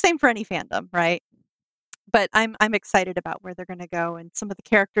the same for any fandom, right? But I'm excited about where they're going to go and some of the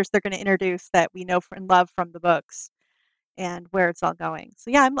characters they're going to introduce that we know and love from the books and where it's all going.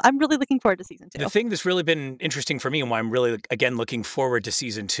 So yeah, I'm really looking forward to season 2. The thing that's really been interesting for me and why I'm really, again, looking forward to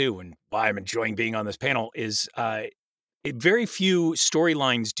season 2 and why I'm enjoying being on this panel is very few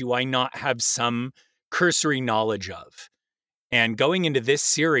storylines do I not have some cursory knowledge of. And going into this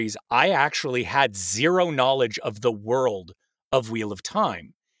series, I actually had zero knowledge of the world of Wheel of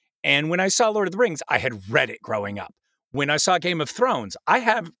Time. And when I saw Lord of the Rings, I had read it growing up. When I saw Game of Thrones,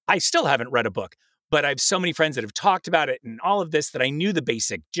 I still haven't read a book, but I have so many friends that have talked about it and all of this that I knew the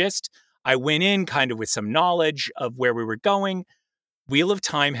basic gist. I went in kind of with some knowledge of where we were going. Wheel of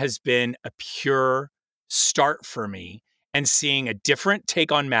Time has been a pure start for me, and seeing a different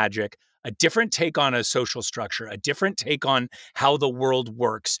take on magic, a different take on a social structure, a different take on how the world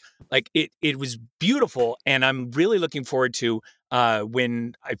works. Like it was beautiful, and I'm really looking forward to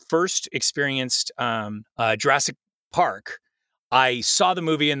when I first experienced Jurassic Park. I saw the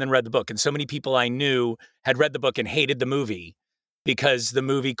movie and then read the book, and so many people I knew had read the book and hated the movie because the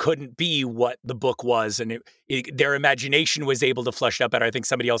movie couldn't be what the book was, and their imagination was able to flesh it out better. I think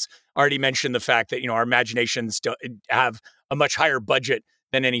somebody else already mentioned the fact that our imaginations have a much higher budget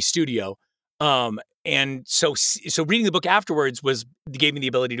than any studio, and so reading the book afterwards gave me the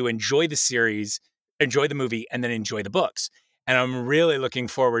ability to enjoy the series, enjoy the movie, and then enjoy the books. And I'm really looking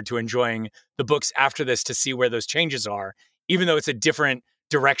forward to enjoying the books after this to see where those changes are, even though it's a different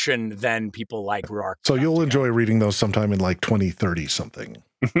direction than people like Ruark. So you'll enjoy reading those sometime in like 2030 something.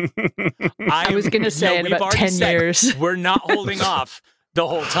 I was going to say in about 10 years. We're not holding off the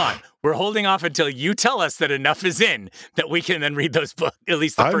whole time. We're holding off until you tell us that enough is in that we can then read those books, at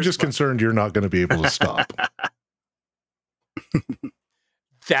least the I'm first just book. concerned you're not going to be able to stop.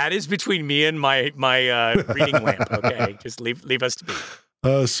 That is between me and my reading lamp. Okay, just leave us to be.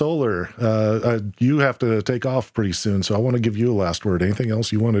 Solar, you have to take off pretty soon, so I want to give you a last word. Anything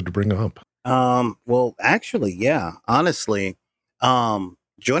else you wanted to bring up? Well, actually, yeah, honestly,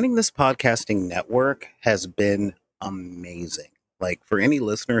 joining this podcasting network has been amazing. Like for any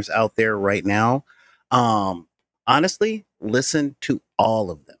listeners out there right now, honestly, listen to all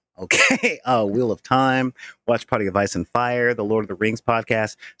of them. Okay. Wheel of Time, Watch Party of Ice and Fire, the Lord of the Rings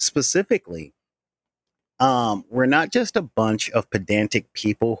podcast, specifically. We're not just a bunch of pedantic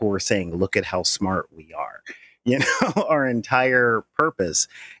people who are saying, look at how smart we are. Our entire purpose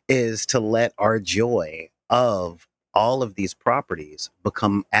is to let our joy of all of these properties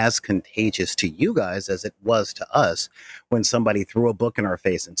become as contagious to you guys as it was to us when somebody threw a book in our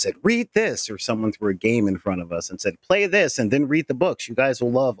face and said, read this, or someone threw a game in front of us and said, play this and then read the books. You guys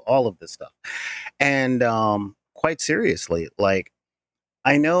will love all of this stuff. And quite seriously, like,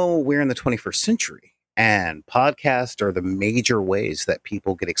 I know we're in the 21st century and podcasts are the major ways that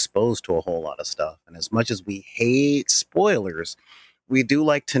people get exposed to a whole lot of stuff. And as much as we hate spoilers, we do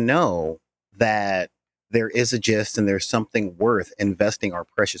like to know that there is a gist and there's something worth investing our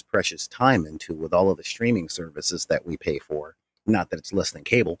precious, precious time into with all of the streaming services that we pay for. Not that it's less than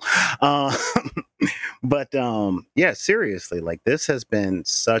cable. But yeah, seriously, like this has been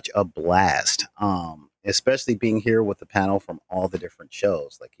such a blast. Especially being here with the panel from all the different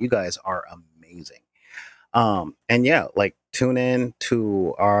shows. Like you guys are amazing. And yeah, like tune in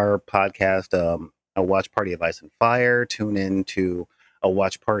to our podcast, a watch party of Ice and Fire, tune in to a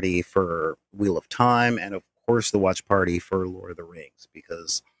watch party for Wheel of Time, and of course, the watch party for Lord of the Rings,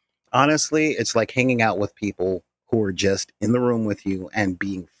 because honestly, it's like hanging out with people who are just in the room with you and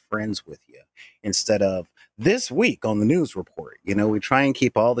being friends with you instead of this week on the news report. We try and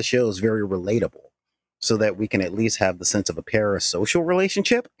keep all the shows very relatable so that we can at least have the sense of a parasocial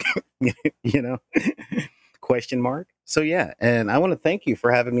relationship, you know, question mark. So yeah, and I want to thank you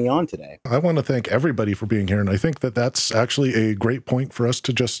for having me on today. I want to thank everybody for being here, and I think that that's actually a great point for us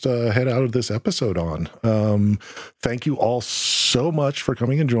to just head out of this episode on. Thank you all so much for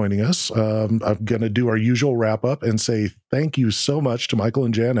coming and joining us. I'm going to do our usual wrap up and say thank you so much to Michael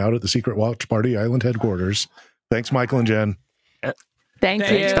and Jen out at the Secret Watch Party Island headquarters. Thanks, Michael and Jen. Thank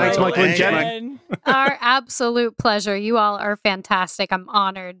you. Thanks, Michael and Jen. Our absolute pleasure. You all are fantastic. I'm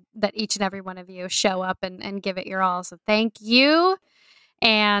honored that each and every one of you show up and give it your all. So thank you.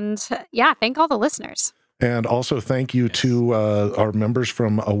 And yeah, thank all the listeners. And also thank you to our members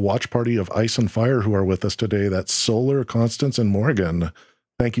from a watch party of Ice and Fire who are with us today. That's Solar, Constance, and Morgan.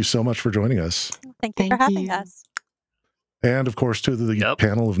 Thank you so much for joining us. Thank you for having us. And of course, to the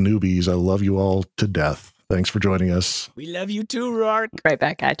panel of newbies, I love you all to death. Thanks for joining us. We love you too, Rourke. Right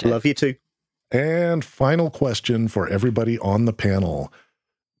back at you. Love you too. And final question for everybody on the panel.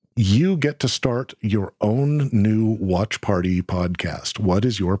 You get to start your own new watch party podcast. What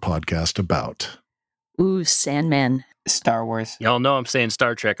is your podcast about? Ooh, Sandman. Star Wars. Y'all know I'm saying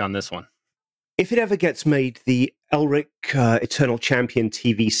Star Trek on this one. If it ever gets made, the Elric Eternal Champion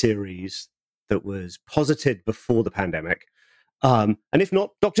TV series that was posited before the pandemic, and if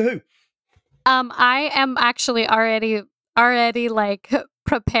not, Doctor Who. I am actually already like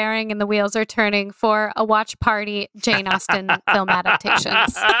preparing and the wheels are turning for a watch party Jane Austen film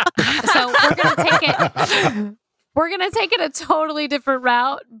adaptations. So we're gonna take it a totally different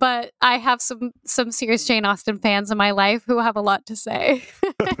route, but I have some serious Jane Austen fans in my life who have a lot to say.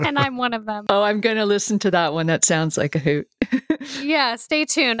 And I'm one of them. Oh, I'm going to listen to that one. That sounds like a hoot. Yeah, stay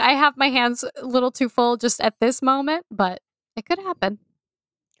tuned. I have my hands a little too full just at this moment, but it could happen.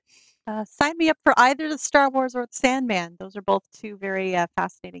 Sign me up for either the Star Wars or the Sandman. Those are both two very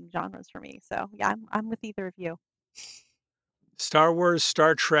fascinating genres for me. So yeah, I'm with either of you. Star Wars,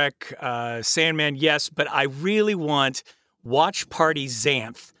 Star Trek, Sandman, yes, but I really want Watch Party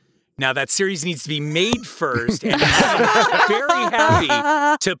Xanth. Now, that series needs to be made first, and I'm very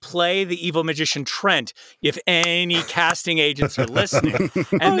happy to play the evil magician Trent if any casting agents are listening.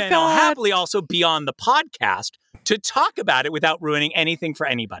 And then I'll happily also be on the podcast to talk about it without ruining anything for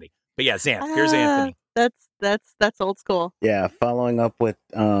anybody. But yeah, Xanth, here's Anthony. That's old school. Yeah, following up with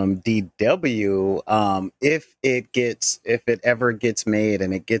DW, if it ever gets made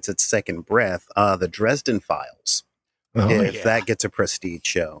and it gets its second breath, the Dresden Files, that gets a prestige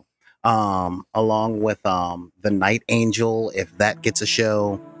show, along with the Night Angel, if that gets a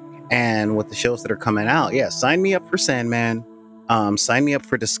show, and with the shows that are coming out, sign me up for Sandman. Sign me up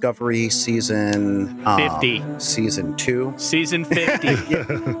for Discovery season 50. Season 2. Season 50.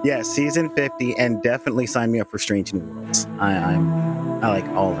 yeah, season 50, and definitely sign me up for Strange New Worlds. I like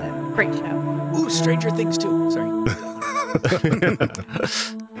all that. Great show. Ooh, Stranger Things too. Sorry.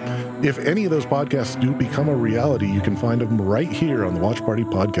 If any of those podcasts do become a reality, you can find them right here on the Watch Party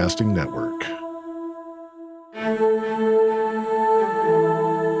Podcasting Network.